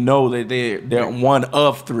when they know that they're one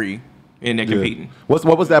of 3. And they're competing.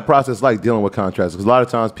 What was that process like dealing with contractors? Because a lot of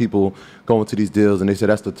times people go into these deals and they say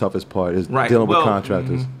that's the toughest part is dealing with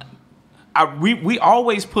contractors. We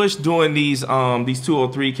always push doing these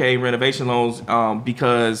 203K renovation loans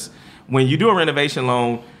because when you do a renovation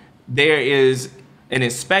loan, there is an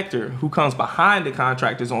inspector who comes behind the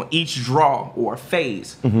contractors on each draw or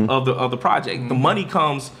phase of the project. The money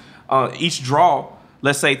comes each draw.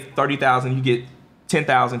 Let's say $30,000, you get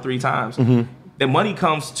 $10,000 3 times. The money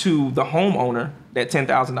comes to the homeowner, that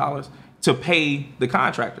 $10,000, to pay the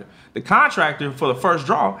contractor. The contractor, for the first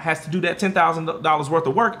draw, has to do that $10,000 worth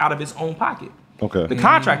of work out of his own pocket. Okay. The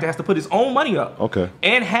contractor has to put his own money up. Okay.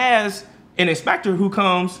 And has an inspector who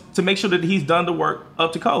comes to make sure that he's done the work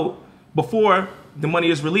up to code before the money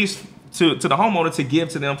is released to the homeowner to give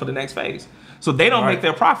to them for the next phase. So they don't make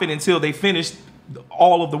their profit until they finish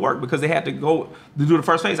all of the work because they had to go to do the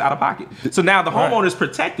first phase out of pocket. So now the homeowner is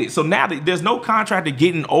protected. So now there's no contractor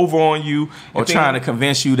getting over on you or trying to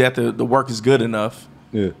convince you that the work is good enough.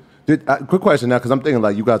 Yeah. Quick question now, because I'm thinking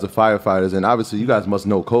like you guys are firefighters, and obviously you guys must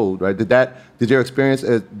know code, right? Did your experience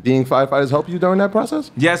as being firefighters help you during that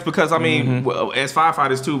process? Yes, because I mean, as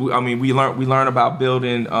firefighters too, I mean, we learn about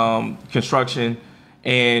building, construction,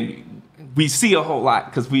 and we see a whole lot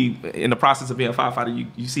because we, in the process of being a firefighter,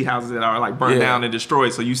 you see houses that are like burned down and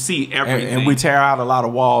destroyed. So you see everything. And we tear out a lot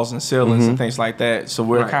of walls and ceilings and things like that. So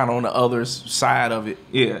we're kind of on the other side of it.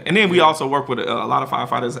 Yeah. And then we also work with a lot of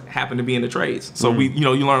firefighters happen to be in the trades. So we, you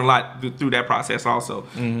learn a lot through that process also.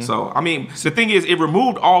 So, I mean, the thing is, it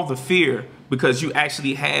removed all the fear because you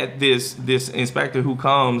actually had this inspector who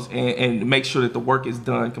comes and makes sure that the work is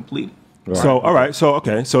done completely. Right. So, all right. So,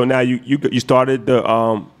 okay. So now you started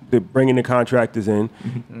the bringing the contractors in.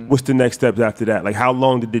 What's the next steps after that? Like, how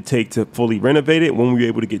long did it take to fully renovate it? When were you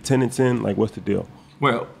able to get tenants in? Like, what's the deal?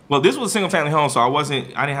 Well, this was a single family home, so I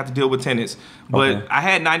didn't have to deal with tenants. But I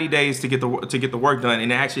had 90 days to get the work done,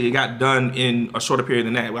 and actually it got done in a shorter period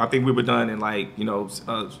than that. I think we were done in like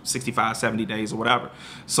 65, 70 days or whatever.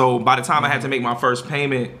 So by the time I had to make my first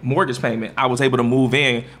mortgage payment, I was able to move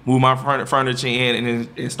my furniture in,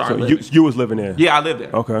 and start living. You was living there? Yeah, I lived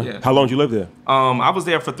there. Okay. Yeah. How long did you live there? I was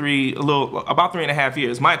there for about 3.5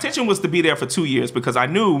 years. My intention was to be there for 2 years because I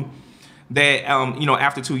knew that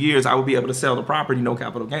after 2 years I would be able to sell the property, no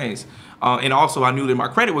capital gains, and also I knew that my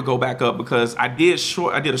credit would go back up because I did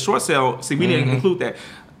a short sale. See, we didn't include that.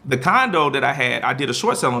 The condo that I had, I did a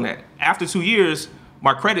short sale on that. After 2 years,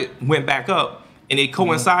 my credit went back up, and it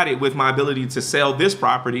coincided with my ability to sell this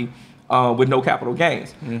property with no capital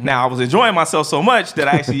gains. Now, I was enjoying myself so much that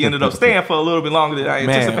I actually ended up staying for a little bit longer than I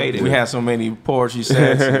anticipated. We had so many poetry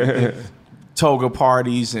sets, and toga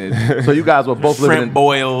parties, and So you guys were both living shrimp in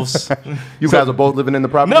boils. You guys were both living in the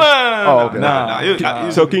property? No, okay. no.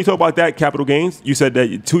 So can you talk about that capital gains? You said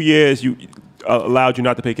that 2 years you allowed you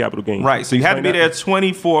not to pay capital gains. Right, so you have to be Explain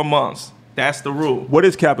there 24 months. That's the rule. What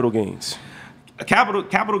is capital gains?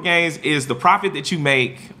 Capital gains is the profit that you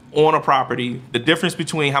make on a property, the difference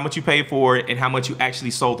between how much you paid for it and how much you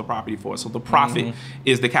actually sold the property for. So the profit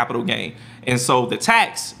is the capital gain. And so the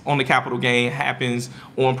tax on the capital gain happens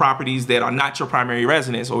on properties that are not your primary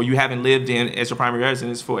residence, or you haven't lived in as your primary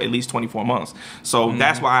residence for at least 24 months. So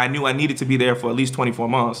that's why I knew I needed to be there for at least 24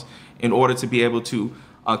 months in order to be able to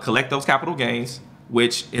collect those capital gains,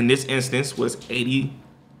 which in this instance was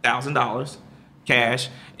 $80,000 cash,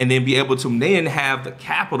 and then be able to then have the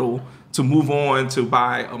capital to move on to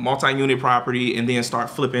buy a multi-unit property and then start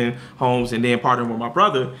flipping homes and then partnering with my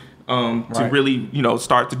brother to really,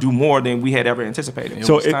 start to do more than we had ever anticipated.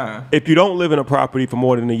 So if you don't live in a property for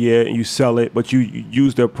more than a year and you sell it, but you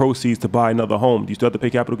use the proceeds to buy another home, do you still have to pay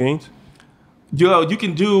capital gains? You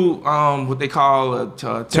can do what they call a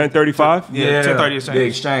 1035? Yeah, 1030 exchange. The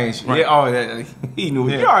exchange. Right. Yeah, he knew.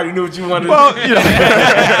 You already knew what you wanted Well, to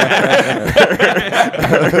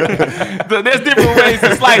do. There's different ways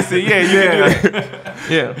to slice it.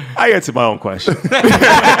 Yeah. I answered my own question.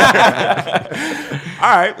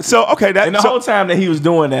 All right. So, okay. And the whole time that he was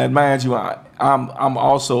doing that, mind you, I'm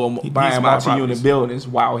also buying multi-unit buildings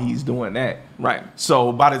while he's doing that. Right.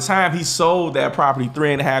 So by the time he sold that property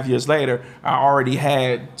 3.5 years later, I already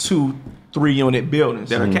had 2 3-unit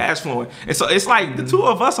buildings that are cash flowing. And so it's like the two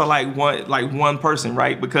of us are like one person,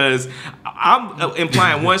 right? Because I'm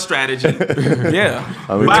implying one strategy. Yeah.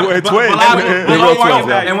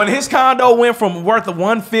 And when his condo went from worth of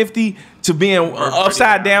 150 to being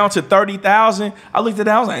upside down to 30,000, I looked at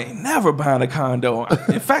that, I was like, I ain't never buying a condo.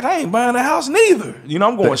 In fact, I ain't buying a house neither.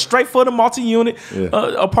 I'm going straight for the multi-unit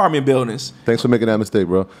apartment buildings. Thanks for making that mistake,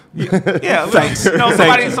 bro. Yeah, thanks.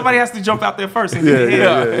 Somebody has to jump out there first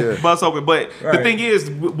and bust open. But the thing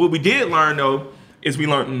is, what we did learn though is we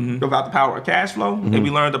learned about the power of cash flow, and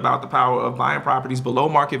we learned about the power of buying properties below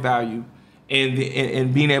market value,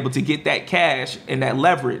 and being able to get that cash and that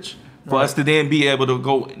leverage for us to then be able to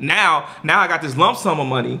go. Now I got this lump sum of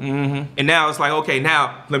money, and now it's like, okay,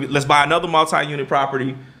 now let's buy another multi-unit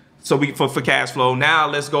property, so for cash flow. Now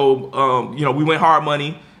let's go. We went hard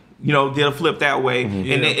money. Did a flip that way,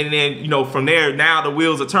 and then from there, now the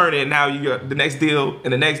wheels are turning. And now you got the next deal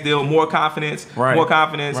and the next deal. More confidence, more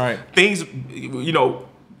confidence. Right. Things,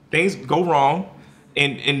 things go wrong,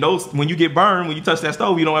 and those, when you get burned, when you touch that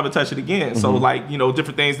stove, you don't ever touch it again. So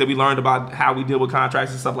different things that we learned about how we deal with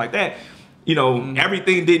contracts and stuff like that.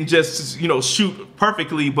 Everything didn't just shoot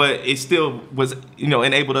perfectly, but it still was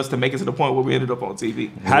enabled us to make it to the point where we ended up on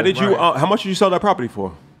TV. How did you? How much did you sell that property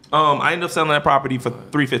for? I ended up selling that property for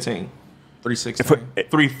 $315.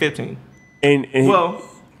 $315. And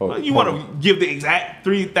you want to give the exact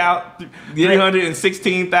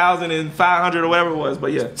 316,500 or whatever it was,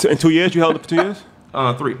 but yeah. So in 2 years, you held it for 2 years?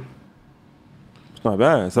 3. It's not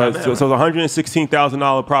bad. So it's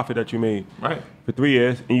 $116,000 profit that you made for 3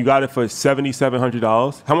 years, and you got it for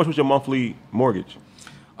 $7,700. How much was your monthly mortgage?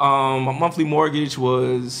 My monthly mortgage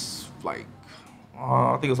was like,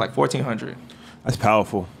 I think it was like $1,400. That's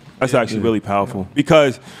powerful. That's actually really powerful,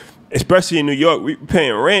 because especially in New York, we're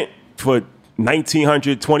paying rent for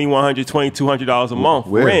 $1,900, $2,100, $2,200 a month.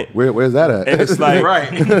 Where's that at? And it's like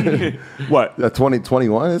what?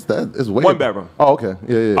 2021? It's way 1 bedroom. Oh, okay.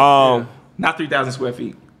 Yeah. Not 3,000 square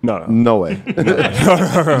feet. No way.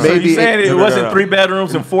 Maybe you saying it wasn't 3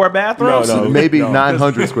 bedrooms and 4 bathrooms? No. Maybe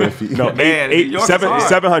 900 square feet. No,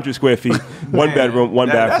 700 square feet, 1 bedroom, 1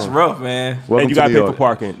 bathroom. That's rough, man. And you got to pay for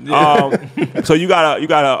parking. So you got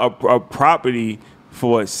a property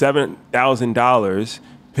for $7,000,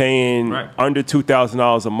 paying under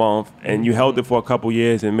 $2,000 a month, and you held it for a couple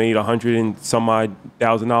years and made $100 and some odd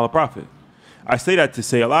 $1,000 profit. I say that to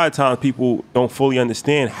say a lot of times people don't fully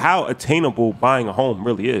understand how attainable buying a home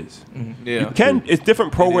really is. Yeah. You can. It's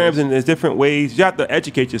different programs and there's different ways. You have to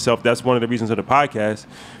educate yourself. That's one of the reasons of the podcast.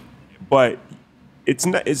 But it's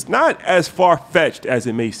not as far-fetched as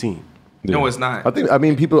it may seem. Yeah. No, it's not. I think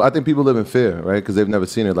people live in fear, right? Because they've never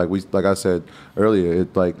seen it. Like I said earlier,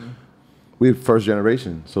 it's like we're first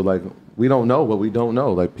generation, so like we don't know what we don't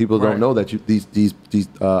know. Like people don't know that these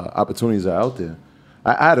opportunities are out there.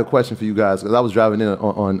 I had a question for you guys because I was driving in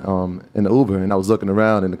the Uber and I was looking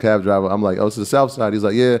around and the cab driver, I'm like, oh, it's the South Side. He's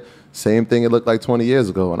like, yeah, same thing it looked like 20 years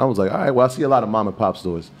ago. And I was like, all right, well, I see a lot of mom and pop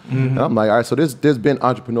stores. And I'm like, all right, so there's been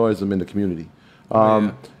entrepreneurism in the community.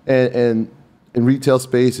 And in retail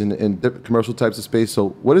space and different commercial types of space. So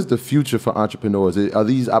what is the future for entrepreneurs? Are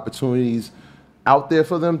these opportunities out there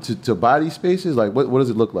for them to buy these spaces? Like, what does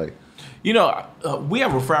it look like? You know, we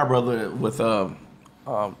have a fry brother with a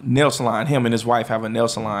nail salon. Him and his wife have a nail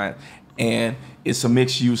salon, and it's a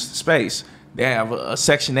mixed-use space. They have a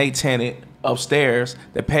Section 8 tenant upstairs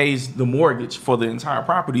that pays the mortgage for the entire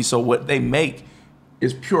property. So what they make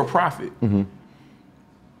is pure profit.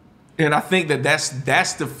 And I think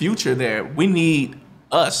that's the future there. We need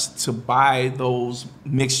us to buy those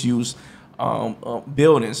mixed-use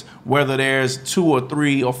buildings, whether there's 2 or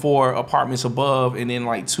 3 or 4 apartments above and then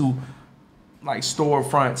like 2 like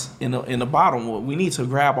storefronts in the bottom. We need to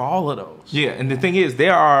grab all of those. Yeah, and the thing is,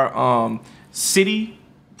 there are city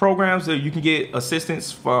programs that you can get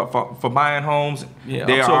assistance for buying homes. Yeah,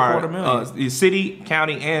 there up to are $250,000. City,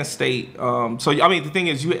 county, and state. So I mean, the thing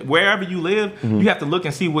is, wherever you live, you have to look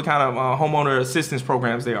and see what kind of homeowner assistance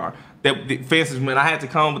programs there are. For instance, when I had to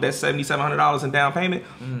come with that $7,700 in down payment,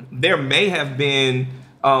 there may have been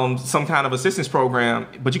some kind of assistance program,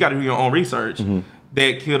 but you got to do your own research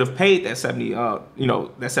that could have paid that that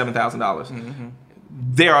 $7,000.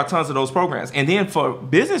 There are tons of those programs, and then for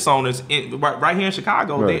business owners right here in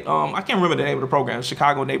Chicago, they I can't remember the name of the program,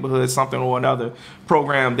 Chicago Neighborhood something or another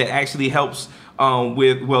program that actually helps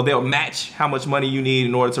they'll match how much money you need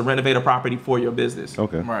in order to renovate a property for your business.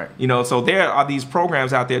 Okay. Right. You know, so there are these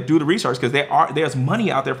programs out there. Do the research because there's money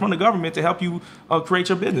out there from the government to help you create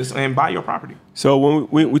your business and buy your property. So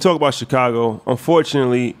when we talk about Chicago,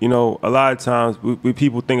 unfortunately, you know, a lot of times when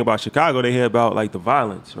people think about Chicago, they hear about like the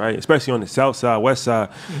violence, right? Especially on the South Side, West Side.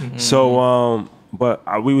 So,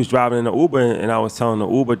 we was driving in the Uber and I was telling the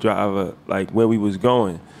Uber driver like where we was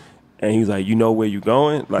going. And he was like, you know where you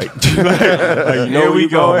going? Like, you know where you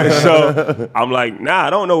going? So I'm like, nah, I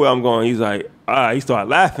don't know where I'm going. He's like, he started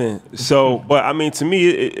laughing. So, but I mean, to me,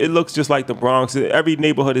 it looks just like the Bronx. Every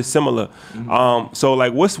neighborhood is similar. So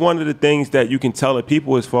like, what's one of the things that you can tell the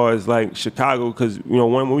people as far as like Chicago? Because, you know,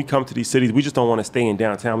 when we come to these cities, we just don't want to stay in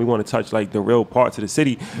downtown. We want to touch like the real parts of the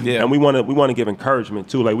city. Yeah. And we want to give encouragement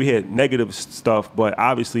too. Like we had negative stuff, but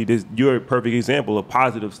obviously you're a perfect example of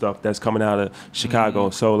positive stuff that's coming out of Chicago.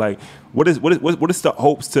 So like, what is the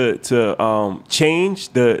hopes to change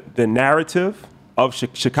the narrative of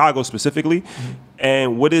Chicago specifically,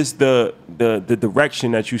 and what is the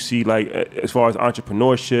direction that you see like as far as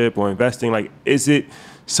entrepreneurship or investing? Like, is it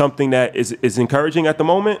something that is encouraging at the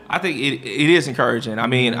moment? I think it is encouraging. I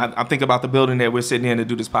mean, I think about the building that we're sitting in to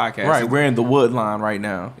do this podcast. Right, we're in the Wood Line right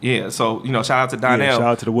now. Yeah, so you know, shout out to Donnell. Yeah, shout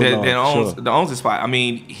out to the Wood Line. That owns the spot. I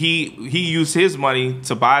mean, he used his money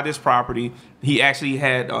to buy this property. He actually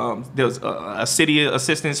had there was a city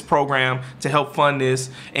assistance program to help fund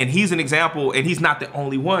this, and he's an example. And he's not the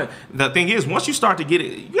only one. The thing is, once you start to get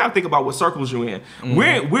it, you got to think about what circles you're in.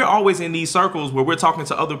 We're always in these circles where we're talking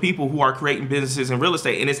to other people who are creating businesses in real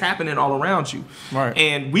estate, and it's happening all around you. Right.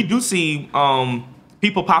 And we do see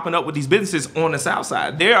people popping up with these businesses on the South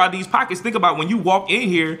Side. There are these pockets. Think about when you walk in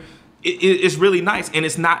here. It's really nice, and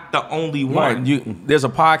it's not the only one. Right. There's a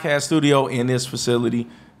podcast studio in this facility.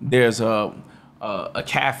 There's a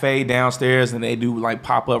cafe downstairs, and they do like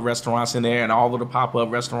pop-up restaurants in there, and all of the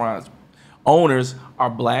pop-up restaurants owners are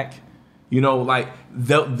black. You know, like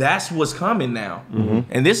that's what's coming now.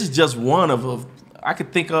 And this is just one of I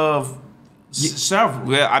could think of several.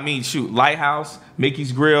 Well, I mean, shoot, Lighthouse,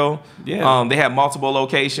 Mickey's Grill. Yeah. They have multiple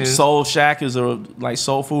locations. Soul Shack is a like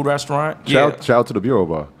soul food restaurant. Shout out to the Bureau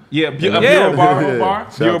Bar. Yeah, Bureau Bar.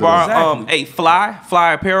 Bureau Bar. Hey, Fly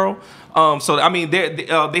Apparel. So I mean,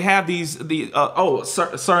 they have these Sir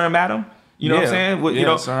and Madam. You know what I'm saying? You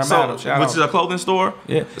know, Sir and Madam, which is a clothing store.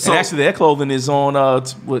 Yeah. So, and actually, their clothing is on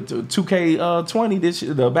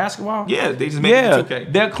 2K20. The basketball. Yeah, they just made it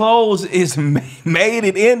 2K. Their clothes is made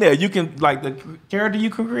it in there. You can like the character you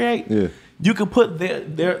can create. Yeah. You can put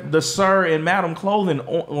the Sir and Madam clothing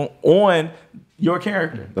on your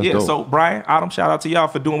character. That's dope. So Brian, Adam, shout out to y'all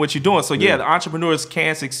for doing what you're doing. So the entrepreneurs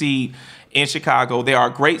can succeed in Chicago. There are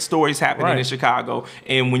great stories happening in Chicago.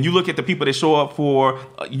 And when you look at the people that show up for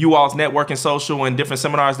you all's networking social and different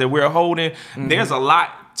seminars that we're holding, there's a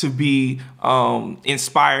lot to be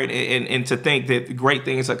inspired and to think that great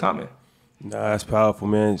things are coming. Nah, that's powerful,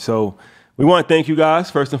 man. So we want to thank you guys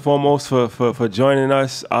first and foremost for joining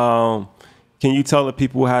us. Can you tell the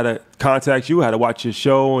people how to contact you, how to watch your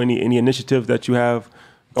show, any initiatives that you have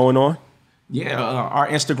going on? Yeah, our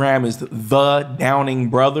Instagram is the Downing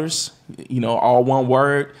Brothers. All one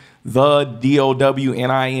word. The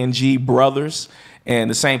DOWNING Brothers. And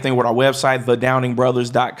the same thing with our website,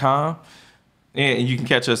 thedowningbrothers.com. And you can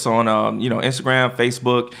catch us on, Instagram,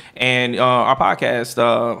 Facebook, and our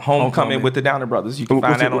podcast, Homecoming with the Downing Brothers. You can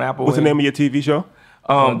find that on Apple. What's the name of your TV show?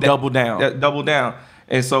 Double Down. Double Down.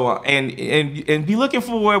 And so, and be looking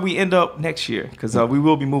for where we end up next year, because we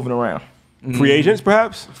will be moving around. Free agents,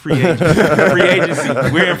 perhaps? Free agency. Free agency.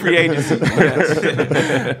 We're in free agency.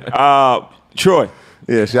 Troy.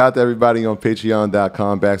 Yeah, shout out to everybody on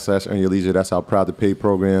patreon.com/earnyourleisure. That's our Proud to Pay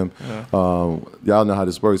program. Y'all know how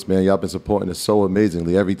this works, man. Y'all been supporting us so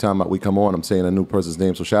amazingly. Every time we come on, I'm saying a new person's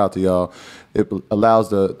name. So shout out to y'all. It allows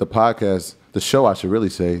the podcast, the show, I should really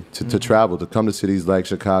say, to travel, to come to cities like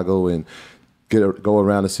Chicago and go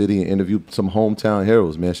around the city and interview some hometown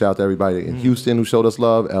heroes, man. Shout out to everybody in Houston who showed us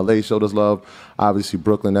love. LA showed us love. Obviously,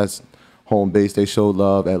 Brooklyn, that's home base. They showed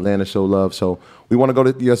love. Atlanta showed love. So we want to go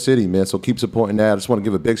to your city, man. So keep supporting that. I just want to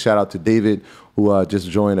give a big shout out to David, who just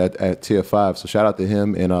joined at Tier 5. So shout out to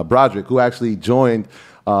him. And Broderick, who actually joined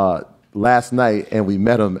last night, and we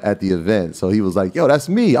met him at the event. So he was like, yo, that's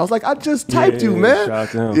me. I was like, I just typed you, man. Shout out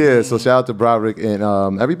to him. Yeah, so shout out to Broderick and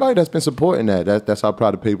everybody that's been supporting that. That's our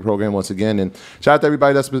Proud to Pay program once again. And shout out to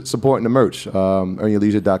everybody that's been supporting the merch.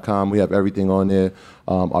 EarnYourLeisure.com. We have everything on there.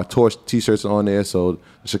 Our tour t-shirts are on there. So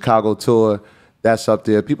the Chicago tour, that's up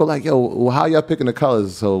there. People are like, yo, well, how y'all picking the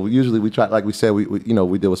colors? So usually we try, like we said, we deal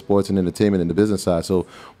with sports and entertainment and the business side. So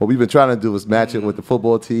what we've been trying to do is match it with the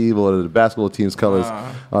football team or the basketball team's colors.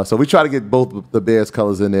 So we try to get both the Bears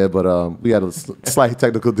colors in there, but we had a slight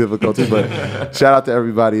technical difficulty. But shout out to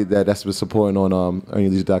everybody that's been supporting on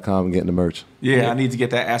EarnYourLeisure.com and getting the merch. Yeah, I need to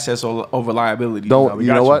get that assets over liability. You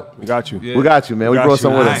know what? We got you. Yeah. We got you, man. We brought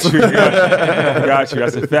some with us. We got you.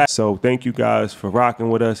 That's a fact. So thank you guys for rocking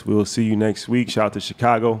with us. We will see you next week. Shout out to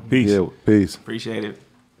Chicago. Peace. Yeah, peace. Appreciate it.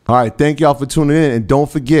 All right, thank y'all for tuning in. And don't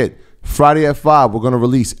forget, Friday at 5, we're going to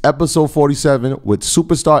release episode 47 with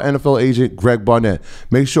superstar NFL agent Greg Barnett.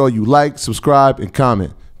 Make sure you like, subscribe, and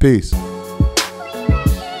comment. Peace.